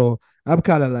 so I'm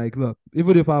kind of like, look,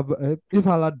 even if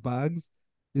Haaland bangs,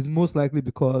 it's most likely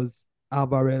because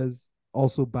Alvarez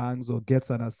also bangs or gets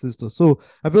an assist or so.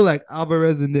 I feel like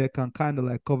Alvarez in there can kind of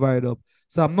like cover it up.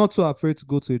 So I'm not so afraid to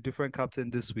go to a different captain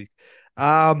this week.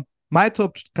 My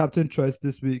top captain choice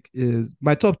this week is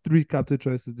my top 3 captain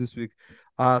choices this week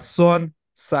are Son,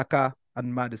 Saka,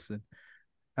 and Madison.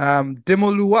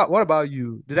 Demolu, what about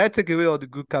you? Did I take away all the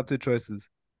good captain choices?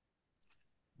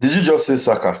 Did you just say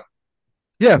Saka?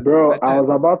 Yeah, Bro, I I did. was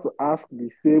about to ask the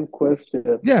same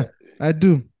question. Yeah, I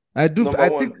do. I do. Number I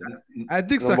one, think I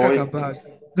think number Saka can one. bag.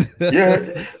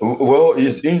 Yeah, well,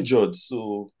 he's injured,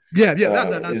 so Yeah,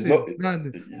 that's another it's not. thing.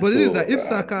 But it is that So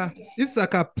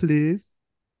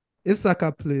if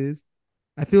Saka plays,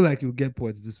 I feel like he'll get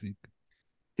points this week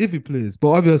if he plays. But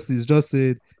obviously, it's just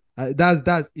said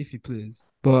that's if he plays.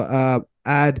 But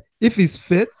and if he's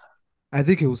fit, I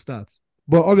think he will start.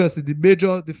 But obviously,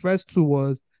 the first two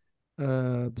was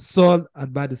Son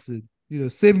and Madison.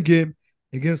 Same game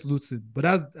against Luton. But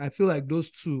I feel like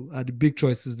those two are the big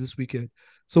choices this weekend.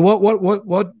 So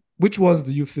which ones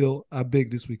do you feel are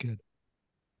big this weekend?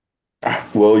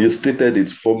 well, you stated it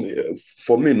for me.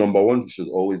 For me, number one should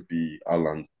always be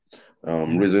Alan.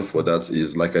 Reason for that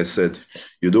is, like I said,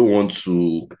 you don't want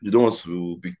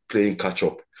to be playing catch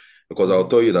up, because I'll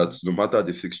tell you that no matter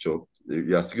the fixture,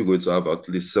 you are still going to have at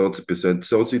least 70%,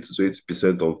 70 to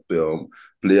 80% of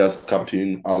players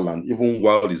captain Alan, even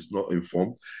while he's not in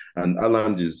form. And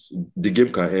Alan is the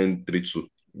game can end 3-2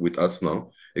 with us now.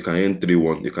 It can end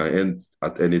 3-1. It can end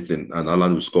at anything, and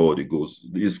Alan will score all the goals.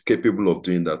 He's capable of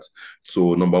doing that.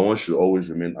 So number one should always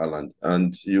remain Alan.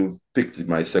 And you've picked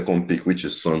my second pick, which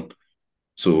is Son.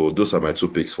 So those are my 2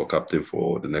 picks for captain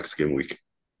for the next game week.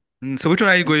 So which one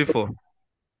are you going for?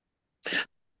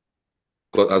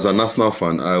 But as an Arsenal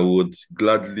fan, I would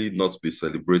gladly not be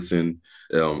celebrating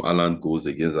Alan goals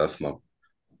against Arsenal.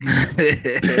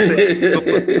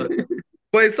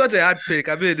 But it's such a hard pick.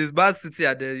 I mean, it's Man City,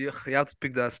 and then you have to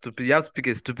pick that stupid. You have to pick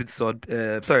a stupid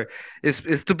sorry, it's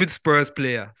a stupid Spurs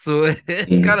player. So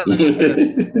it's kind of like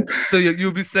so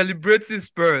you'll be celebrating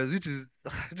Spurs, which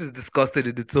is disgusting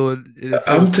in its own.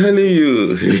 I'm telling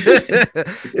you.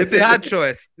 It's a hard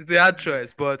choice. It's a hard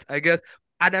choice, but I guess.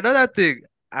 And another thing,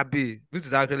 Abi, which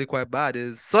is actually quite bad,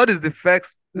 is Son is the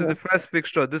first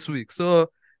fixture this week. So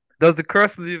does the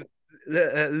curse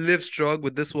live strong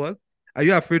with this one? Are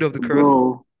you afraid of the curse?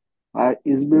 Bro,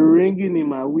 it's been ringing in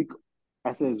my week.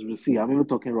 I said, see, I'm even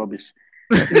talking rubbish.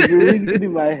 It's been ringing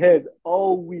in my head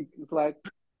all week. It's like,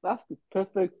 that's the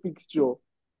perfect fixture.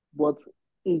 But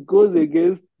it goes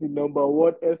against the number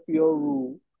one FPL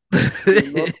rule. Do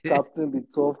not captain the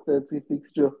 12:30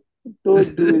 fixture.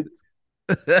 Don't do it.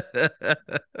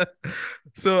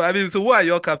 So I mean, so what are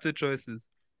your captain choices?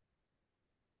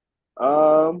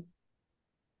 Um,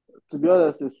 to be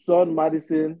honest, it's Son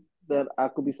Madison. Then I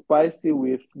could be spicy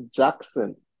with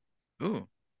Jackson. Oh,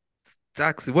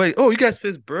 Jackson. Wait. Oh, you guys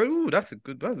face Bird. Oh, that's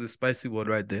a spicy one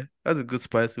right there. That's a good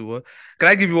spicy one. Can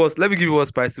I give you one? Let me give you one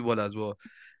spicy one as well.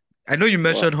 I know you What?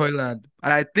 mentioned Hoyland,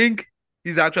 and I think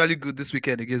he's actually good this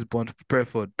weekend against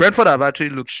Brentford. Brentford have actually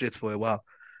looked shit for a while.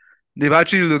 They've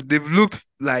looked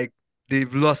like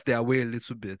they've lost their way a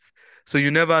little bit. So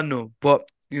you never know. But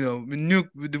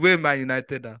with the way Man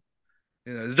United are,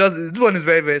 it's just this one is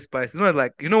very, very spicy. It's not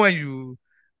like when you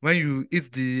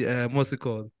eat the what's it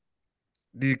called?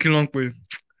 The kilongwe,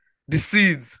 the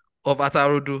seeds of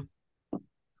Atarodo.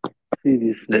 See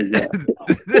this nigga.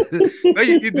 When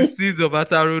you eat the seeds of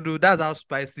Atarodo, that's how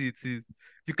spicy it is.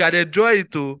 You can enjoy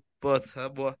it too, but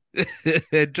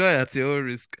enjoy at your own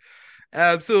risk.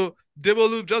 So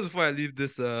Demolu, just before I leave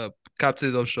this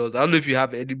captains of shows, I don't know if you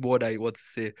have any more that you want to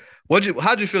say.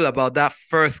 How do you feel about that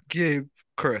first game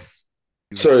curse?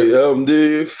 Sorry,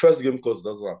 the first game course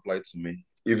doesn't apply to me.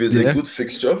 If it's a Yeah. good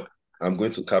fixture, I'm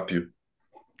going to cap you,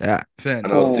 Yeah, fair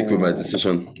and enough. I'll stick with my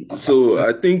decision. So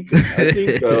I think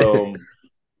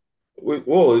wait,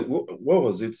 what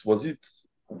was it? Was it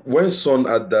when Son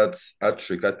had that hat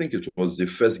trick? I think it was the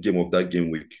first game of that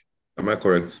game week. Am I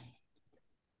correct?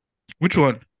 Which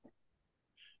one?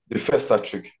 The first hat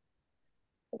trick.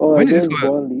 Oh, When did this against go?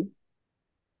 Burnley.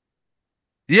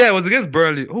 Yeah, it was against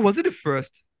Burnley. Oh, was it the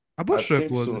first? I'm not I sure if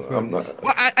it think was the so. first. I'm not.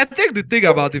 Well, I think the thing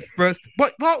about the first,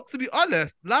 but well, to be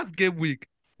honest, last game week,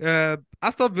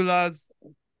 Aston Villa's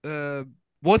uh,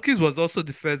 Watkins was also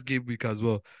the first game week as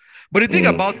well. But the thing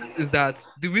about Mm, it is that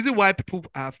the reason why people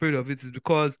are afraid of it is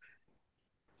because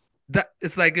that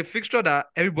it's like a fixture that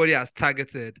everybody has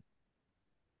targeted.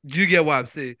 Do you get what I'm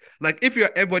saying? Like if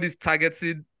everybody's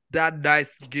targeting that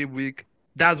nice game week,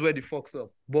 that's where the fucks up.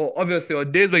 But obviously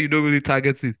on days where you don't really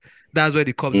target it, that's where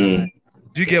the comes alive. mm,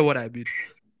 Do you get what I mean?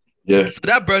 yeah. So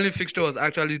that Berlin fixture was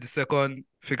actually the second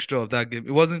fixture of that game.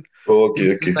 It wasn't.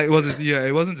 Okay. Okay. It wasn't. Yeah,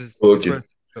 it wasn't the Okay. first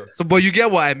fixture. So, but you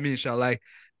get what I mean, Sha. Like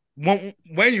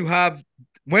when you have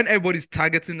when everybody's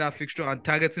targeting that fixture and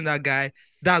targeting that guy,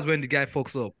 that's when the guy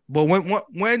fucks up. But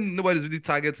when nobody's really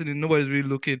targeting and nobody's really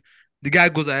looking, the guy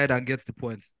goes ahead and gets the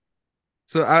points.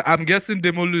 So I'm guessing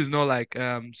Demolu is not like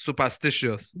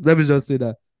superstitious. Let me just say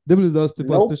that. Demolu is not Nope,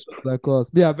 superstitious like us.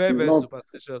 We are very, he's very not.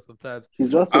 superstitious sometimes. He's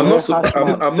just a I'm very not. harsh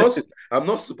man. I'm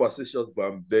not superstitious, but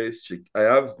I'm very strict. I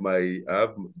have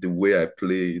the way I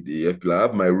play the FPL. I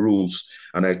have my rules,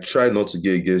 and I try not to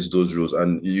get against those rules,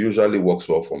 and it usually works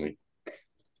well for me.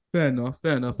 Fair enough,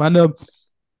 fair enough. And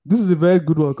this is a very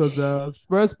good one because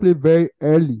Spurs played very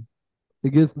early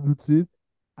against Luton,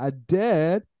 and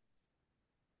then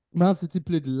Man City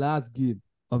played the last game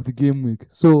of the game week.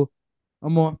 So,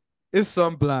 if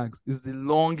some blanks is the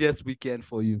longest weekend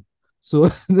for you. So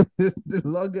the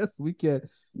longest weekend,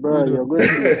 Bro, you're going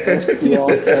to test your hell.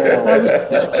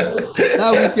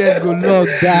 that weekend go long,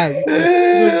 die.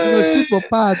 You know, shit for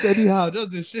parts anyhow.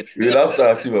 Just the shit. You now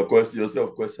start asking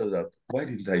yourself questions that why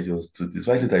didn't I just do this?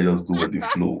 Why didn't I just go with the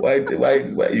flow? Why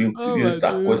Oh you my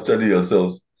start days. questioning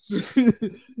yourselves?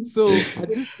 So at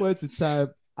this point in time,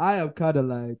 I am kind of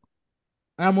like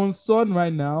I'm on Sun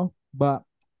right now, but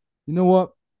you know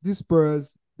what? These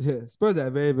Spurs, Spurs are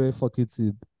a very, very fucking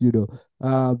team. You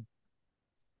know,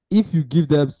 if you give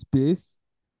them space,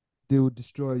 they will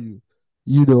destroy you.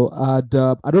 You know, and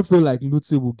I don't feel like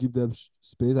Luton will give them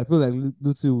space. I feel like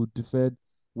Luton will defend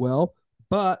well,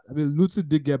 but I mean, Luton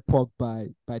did get poked by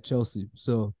Chelsea,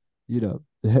 so you know,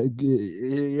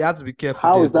 you have to be careful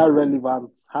How there. is that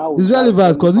relevant? How It's is that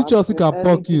relevant because if relevant Chelsea in can any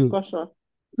poke you, discussion?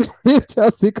 if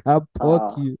Chelsea can poke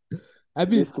Ah, you, I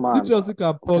mean, this if man. Chelsea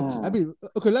can poke, I mean,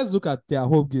 okay, let's look at their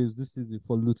home games this season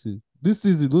for Luton. This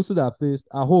season, Luton are faced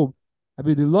at home. I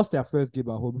mean, they lost their first game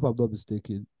at home, if I'm not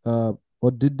mistaken.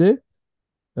 Or did they?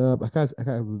 I can't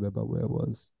even remember where it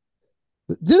was.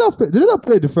 Did they not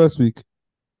play the first week?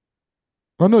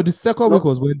 Oh no, the second week Nope.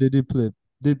 was when they didn't play.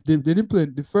 They didn't play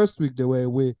the first week. They were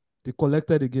away. They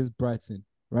collected against Brighton,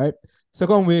 right?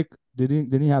 Second week they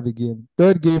didn't have a game.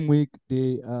 Third game week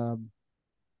they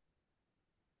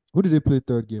who did they play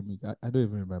third game week? I don't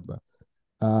even remember.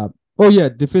 Oh yeah,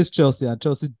 they faced Chelsea and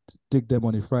Chelsea take them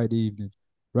on a Friday evening,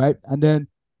 right? And then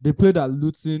they played at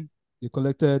Luton. They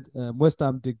collected West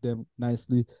Ham take them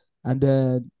nicely, and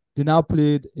then they now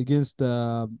played against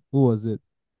who was it?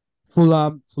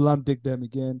 Fulham. Fulham take them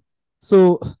again.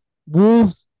 So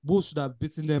Wolves should have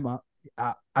beaten them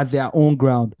at their own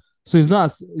ground. So it's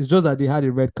just that they had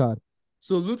a red card.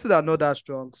 So Luton are not that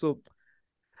strong. So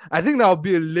I think that'll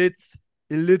be a late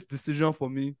decision for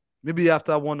me. Maybe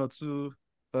after one or two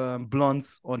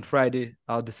blunts on Friday,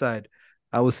 I'll decide.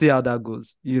 I will see how that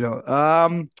goes. You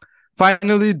know.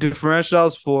 Finally,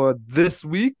 differentials for this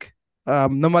week.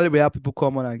 Normally we have people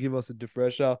come on and give us a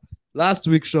differential. Last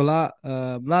week, Shola.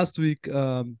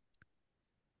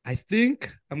 I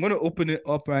think I'm gonna open it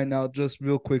up right now, just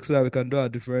real quick, so that we can do our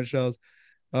differentials.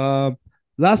 Um,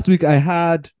 Last week I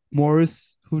had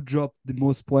Morris who dropped the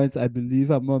most points, I believe.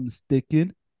 I'm not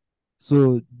mistaken.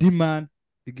 So D-Man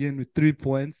again with 3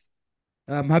 points.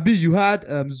 Habi, you had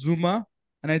Zuma,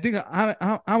 and I think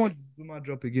how much did Zuma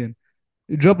drop again?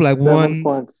 It dropped like 7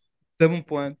 points. 7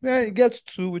 points. Yeah, it gets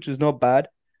two, which is not bad.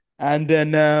 And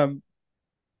then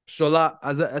Shola,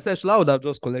 as I said, Shola would have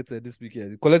just collected this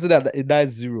weekend. He collected at a nice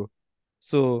zero.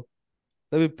 So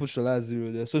let me put Shola at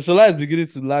zero there. So Shola is beginning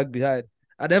to lag behind.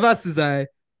 And ever since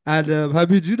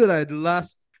Habib, you know that in the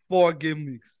last 4 game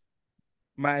weeks,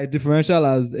 my differential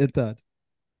has entered.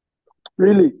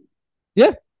 Really?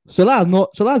 Yeah.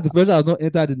 Shola's differential has not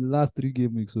entered in the last 3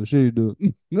 game weeks, so sure you do.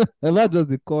 Ever just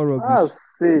the core rubbish.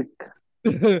 That's sick.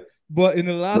 But in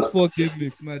the last 4 game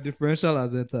weeks, my differential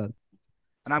has entered.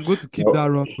 And I'm going to keep that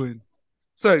run going.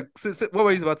 Sorry, what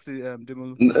were you about to say,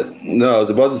 Demolu? No, I was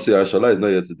about to say Ashola is not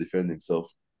here to defend himself.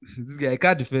 This guy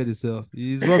can't defend himself.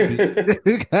 He's rubbish.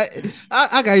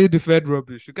 How can you defend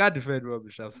rubbish? You can't defend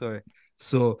rubbish. I'm sorry.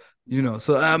 So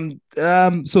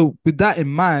so with that in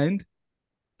mind,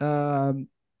 Demolu,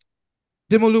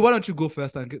 why don't you go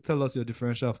first and tell us your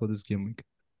differential for this game week?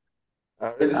 I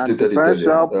already And stated it earlier.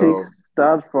 differential picks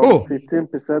start from Oh,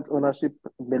 15% ownership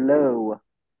below.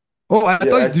 I Yeah,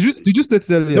 thought did you state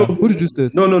it earlier? Who did you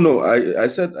state? No. I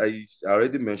said I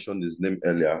already mentioned his name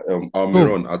earlier.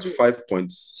 Almiron at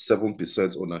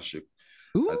 5.7% ownership.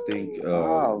 I think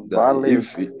that Valid.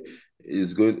 if it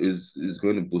is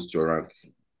going to boost your rank.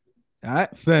 All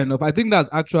right, fair enough. I think that's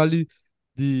actually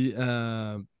the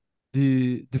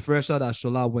differential that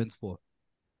Shola went for.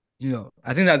 You know,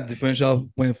 I think that's the differential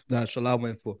that Shola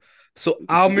went for. So So,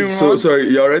 Almiron, sorry,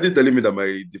 you're already telling me that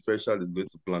my differential is going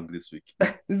to plank this week.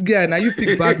 this guy, now you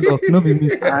pick bad luck, no be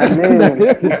me. I mean,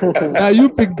 Now you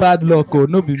pick bad luck, oh,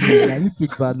 no be me. Now you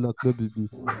pick bad luck, no be me.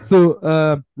 So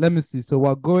let me see. So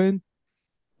we're going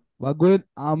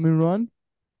Almiron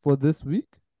for this week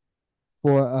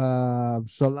for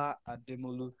Shola and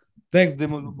Demolu. Thanks,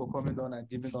 Demolu, for coming on and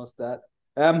giving us that.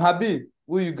 Habib,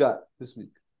 who you got this week?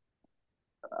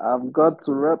 I've got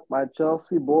to rep my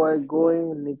Chelsea boy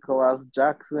going, Nicholas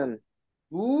Jackson.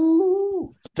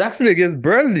 Ooh, Jackson against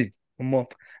Burnley. Come on.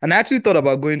 And I actually thought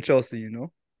about going Chelsea, you know.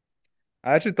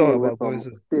 I actually thought about going.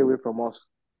 Stay away from us.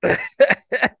 This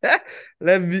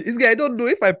guy, I don't know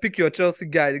if I pick your Chelsea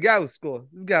guy, the guy will score.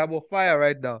 This guy, I'm on fire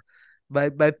right now.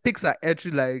 My picks are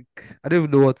actually like, I don't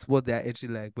even know what they're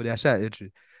actually like, but they're sure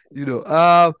actually. You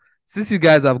know, since you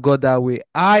guys have got that way,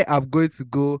 I am going to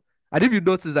go. And if you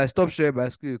notice, I stopped sharing my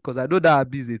screen because I know that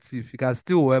Abi is a thief. You can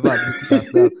steal whoever I'm looking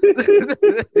at now.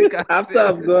 After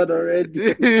I've gone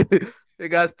already. You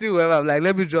can steal whoever. I'm like,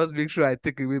 let me just make sure I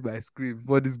take away my screen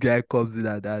before this guy comes in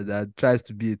and tries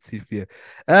to be a thief here.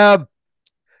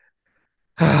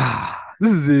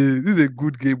 This is a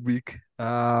good game week.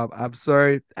 I'm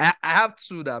sorry. I have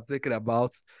two that I'm thinking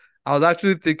about. I was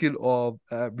actually thinking of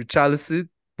Richarlison,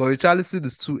 but Richarlison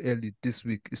is too early this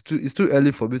week. It's too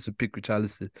early for me to pick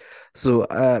Richarlison. So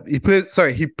he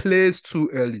plays too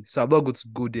early. So I'm not going to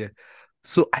go there.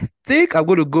 So I think I'm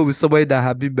going to go with somebody that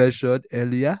had been mentioned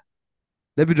earlier.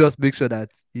 Let me just make sure that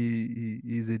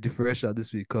he's a differential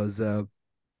this week because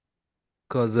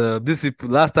this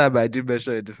last time I did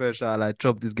mention a differential and I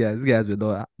chopped these guys. These guys were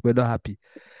not happy.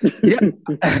 Yeah.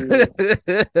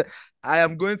 I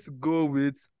am going to go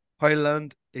with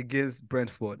Højlund against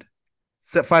Brentford.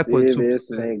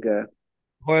 5.2%.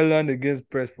 Højlund against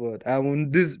Brentford.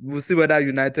 And we'll see whether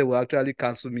United will actually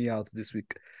cancel me out this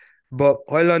week. But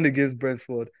Højlund against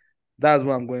Brentford, that's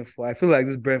what I'm going for. I feel like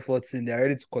this Brentford team, they're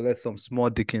ready to collect some small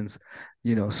dickens,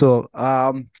 you know. So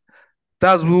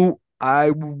that's who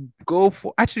I will go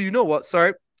for. Actually, you know what?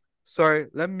 Sorry.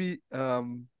 Let me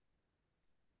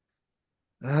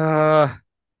I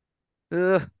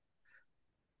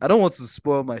don't want to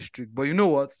spoil my streak, but you know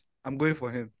what? I'm going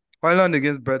for him. Højlund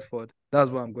against Brentford. That's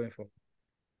what I'm going for.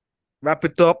 Wrap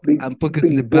it up and put it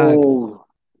in the bag. Balls.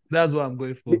 That's what I'm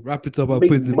going for. Wrap it up and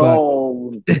put it in the bag.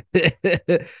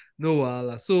 No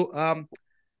wahala. So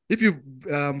if you've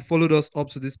followed us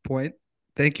up to this point,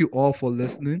 thank you all for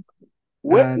listening.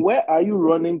 Where are you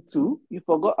running to? You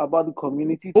forgot about the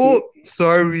community team. Oh,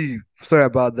 sorry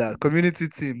about that. Community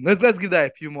team. Let's give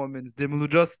that a few more minutes. Demolu,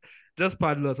 just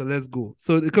paddle us and let's go.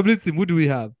 So the community team, who do we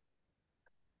have?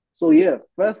 So yeah,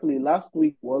 firstly, last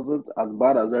week wasn't as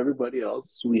bad as everybody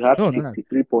else. We had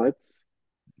 53 points.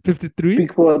 53?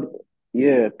 Pickford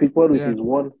with his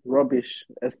one rubbish.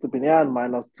 Estupinan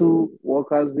 -2,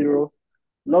 Walker 0.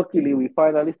 Luckily, we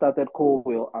finally started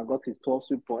Colwell and got his 12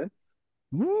 sweet points.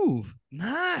 Ooh,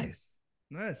 nice.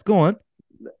 Go on.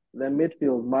 Then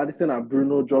midfield, Madison and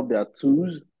Bruno dropped their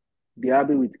 2s.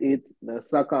 Diaby with 8. Then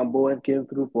Saka and Bowen came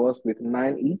through for us with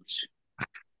 9 each.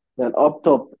 Then up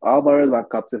top, Alvarez and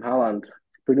Captain Haaland,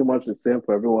 pretty much the same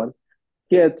for everyone.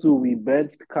 Here too, we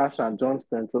benched Cash and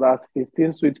Johnston, so that's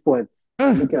 15 sweet points.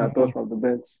 Looking at us from the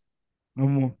bench.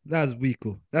 That's weak.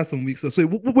 That's some weak. So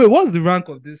wait, what's the rank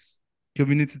of this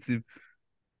community team?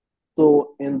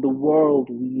 So in the world,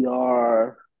 we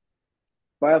are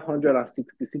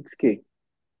 566k.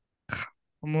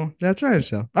 They're trying,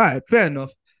 sure. All right, fair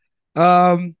enough.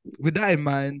 With that in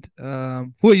mind,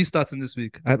 who are you starting this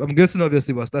week? I'm guessing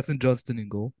obviously we're starting Johnston in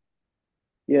goal.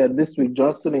 Yeah, this week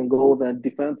Johnston in goal, then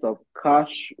defense of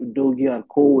Cash, Udogie, and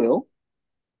Colwell.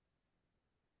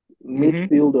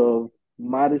 Midfield of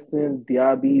Madison,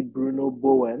 Diaby, Bruno,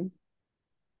 Bowen,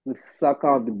 with Saka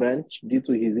on the bench due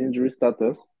to his injury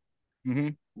status.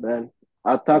 Then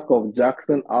attack of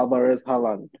Jackson, Alvarez,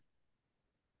 Haaland.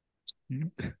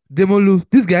 Demolu,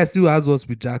 this guy still has us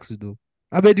with Jackson though.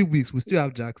 How many weeks we still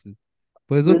have Jackson?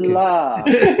 But it's okay.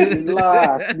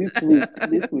 Relax.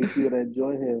 This week you'll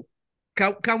enjoy him.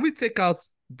 Can we take out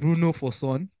Bruno for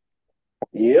Son?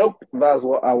 Yep, that's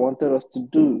what I wanted us to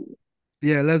do.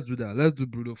 Yeah, let's do that. Let's do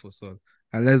Bruno for Son.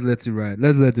 And let's let it ride.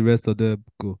 Let's let the rest of them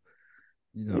go.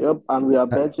 You know. Yep, and we are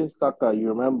benching Saka, you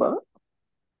remember?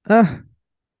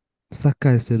 Saka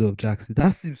instead of Jackson.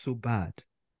 That seems so bad.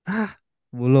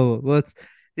 But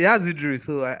he has injury,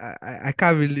 so I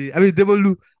can't really. I mean,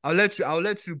 Demolu, I'll let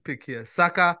you pick here.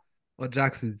 Saka or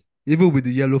Jackson, even with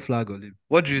the yellow flag on him.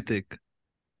 What do you think?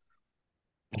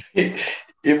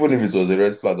 Even if it was a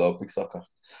red flag, I'll pick Saka.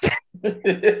 So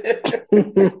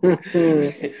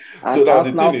now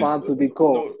the thing is,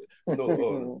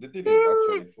 No, the thing is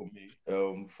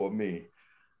actually for me,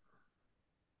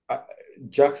 I,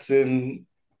 Jackson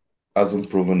hasn't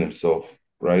proven himself,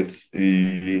 right?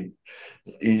 He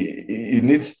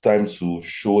needs time to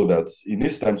show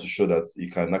that he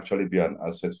can actually be an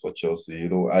asset for Chelsea.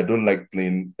 I don't like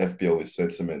playing FPL with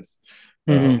sentiments.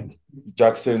 Mhm.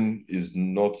 Jackson is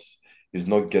not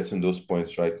getting those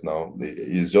points right now.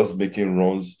 He's just making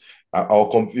runs.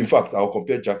 In fact, I'll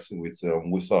compare Jackson with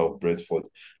Wissa of Brentford.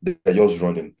 They're just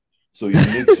running. So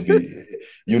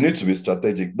you need to be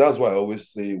strategic. That's why I always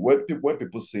say when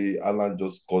people say Alan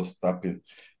just cause tapping,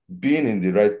 being in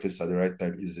the right place at the right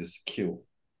time is a skill,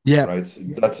 Yeah. right?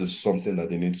 That is something that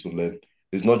they need to learn.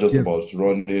 It's not just Yeah. about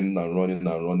running and running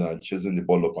and running and chasing the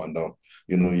ball up and down.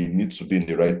 You need to be in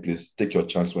the right place. Take your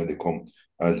chance when they come.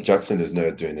 And Jackson is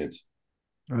not doing it.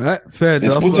 All right. Fair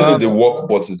He's enough. putting in the work,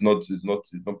 but it's not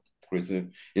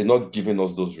creating. He's not giving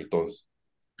us those returns.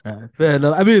 Fair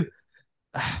enough.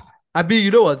 I mean,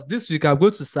 you know what? This week I'm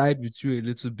going to side with you a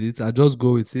little bit. I just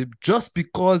go with him just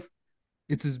because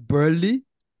it is Burnley.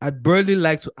 I Burnley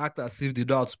like to act as if they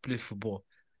know how to play football.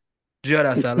 Do you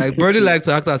understand? Like Burnley like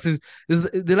to act as if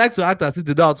they like to act as if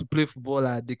they know how to play football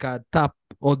and they can tap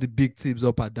all the big teams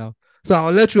up and down. So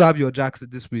I'll let you have your Jackson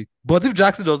this week. But if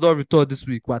Jackson does not return this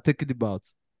week, we're taking him out.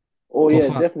 Oh yeah,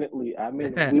 Confirm. definitely. I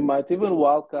mean, we might even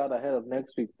wild card ahead of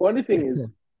next week. Funny thing is,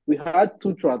 we had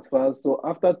two transfers, so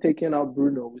after taking out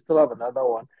Bruno, we still have another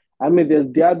one. I mean, there's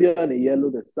Diaby on a yellow,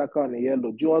 there's Saka on a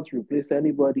yellow. Do you want to replace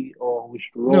anybody, or we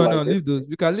should roll No, like this? leave those.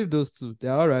 You can leave those two.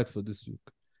 They're all right for this week.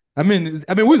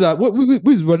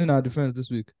 Who's running our defense this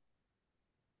week?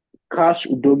 Cash,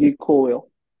 Udogi, Cowell.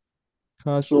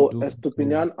 Cash. So Udoka.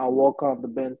 Estupinan and Walker on the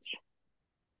bench.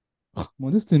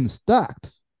 Well, this team is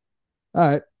stacked. All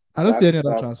right. I don't see any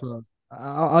other transfer.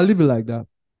 I'll leave it like that.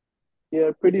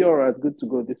 Yeah, pretty all right. Good to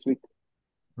go this week.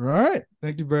 All right.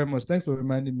 Thank you very much. Thanks for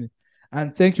reminding me.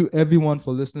 And thank you everyone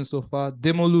for listening so far.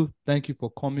 Demolu, thank you for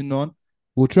coming on.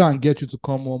 We'll try and get you to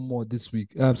come on more this week.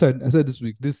 I'm sorry, I said this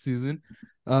week, this season.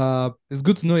 It's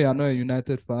good to know you're not a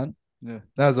United fan. Yeah,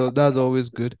 that's always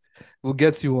good. We'll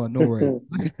get you on, no worry.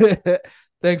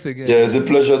 Thanks again. Yeah, it's a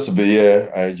pleasure to be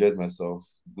here. I enjoyed myself.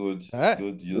 Good, All right.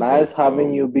 good use Nice of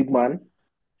having you, big man.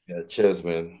 yeah, cheers,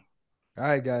 man. All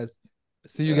right, guys.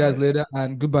 See you guys later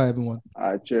and goodbye, everyone.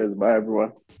 All right, cheers. Bye,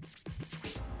 everyone.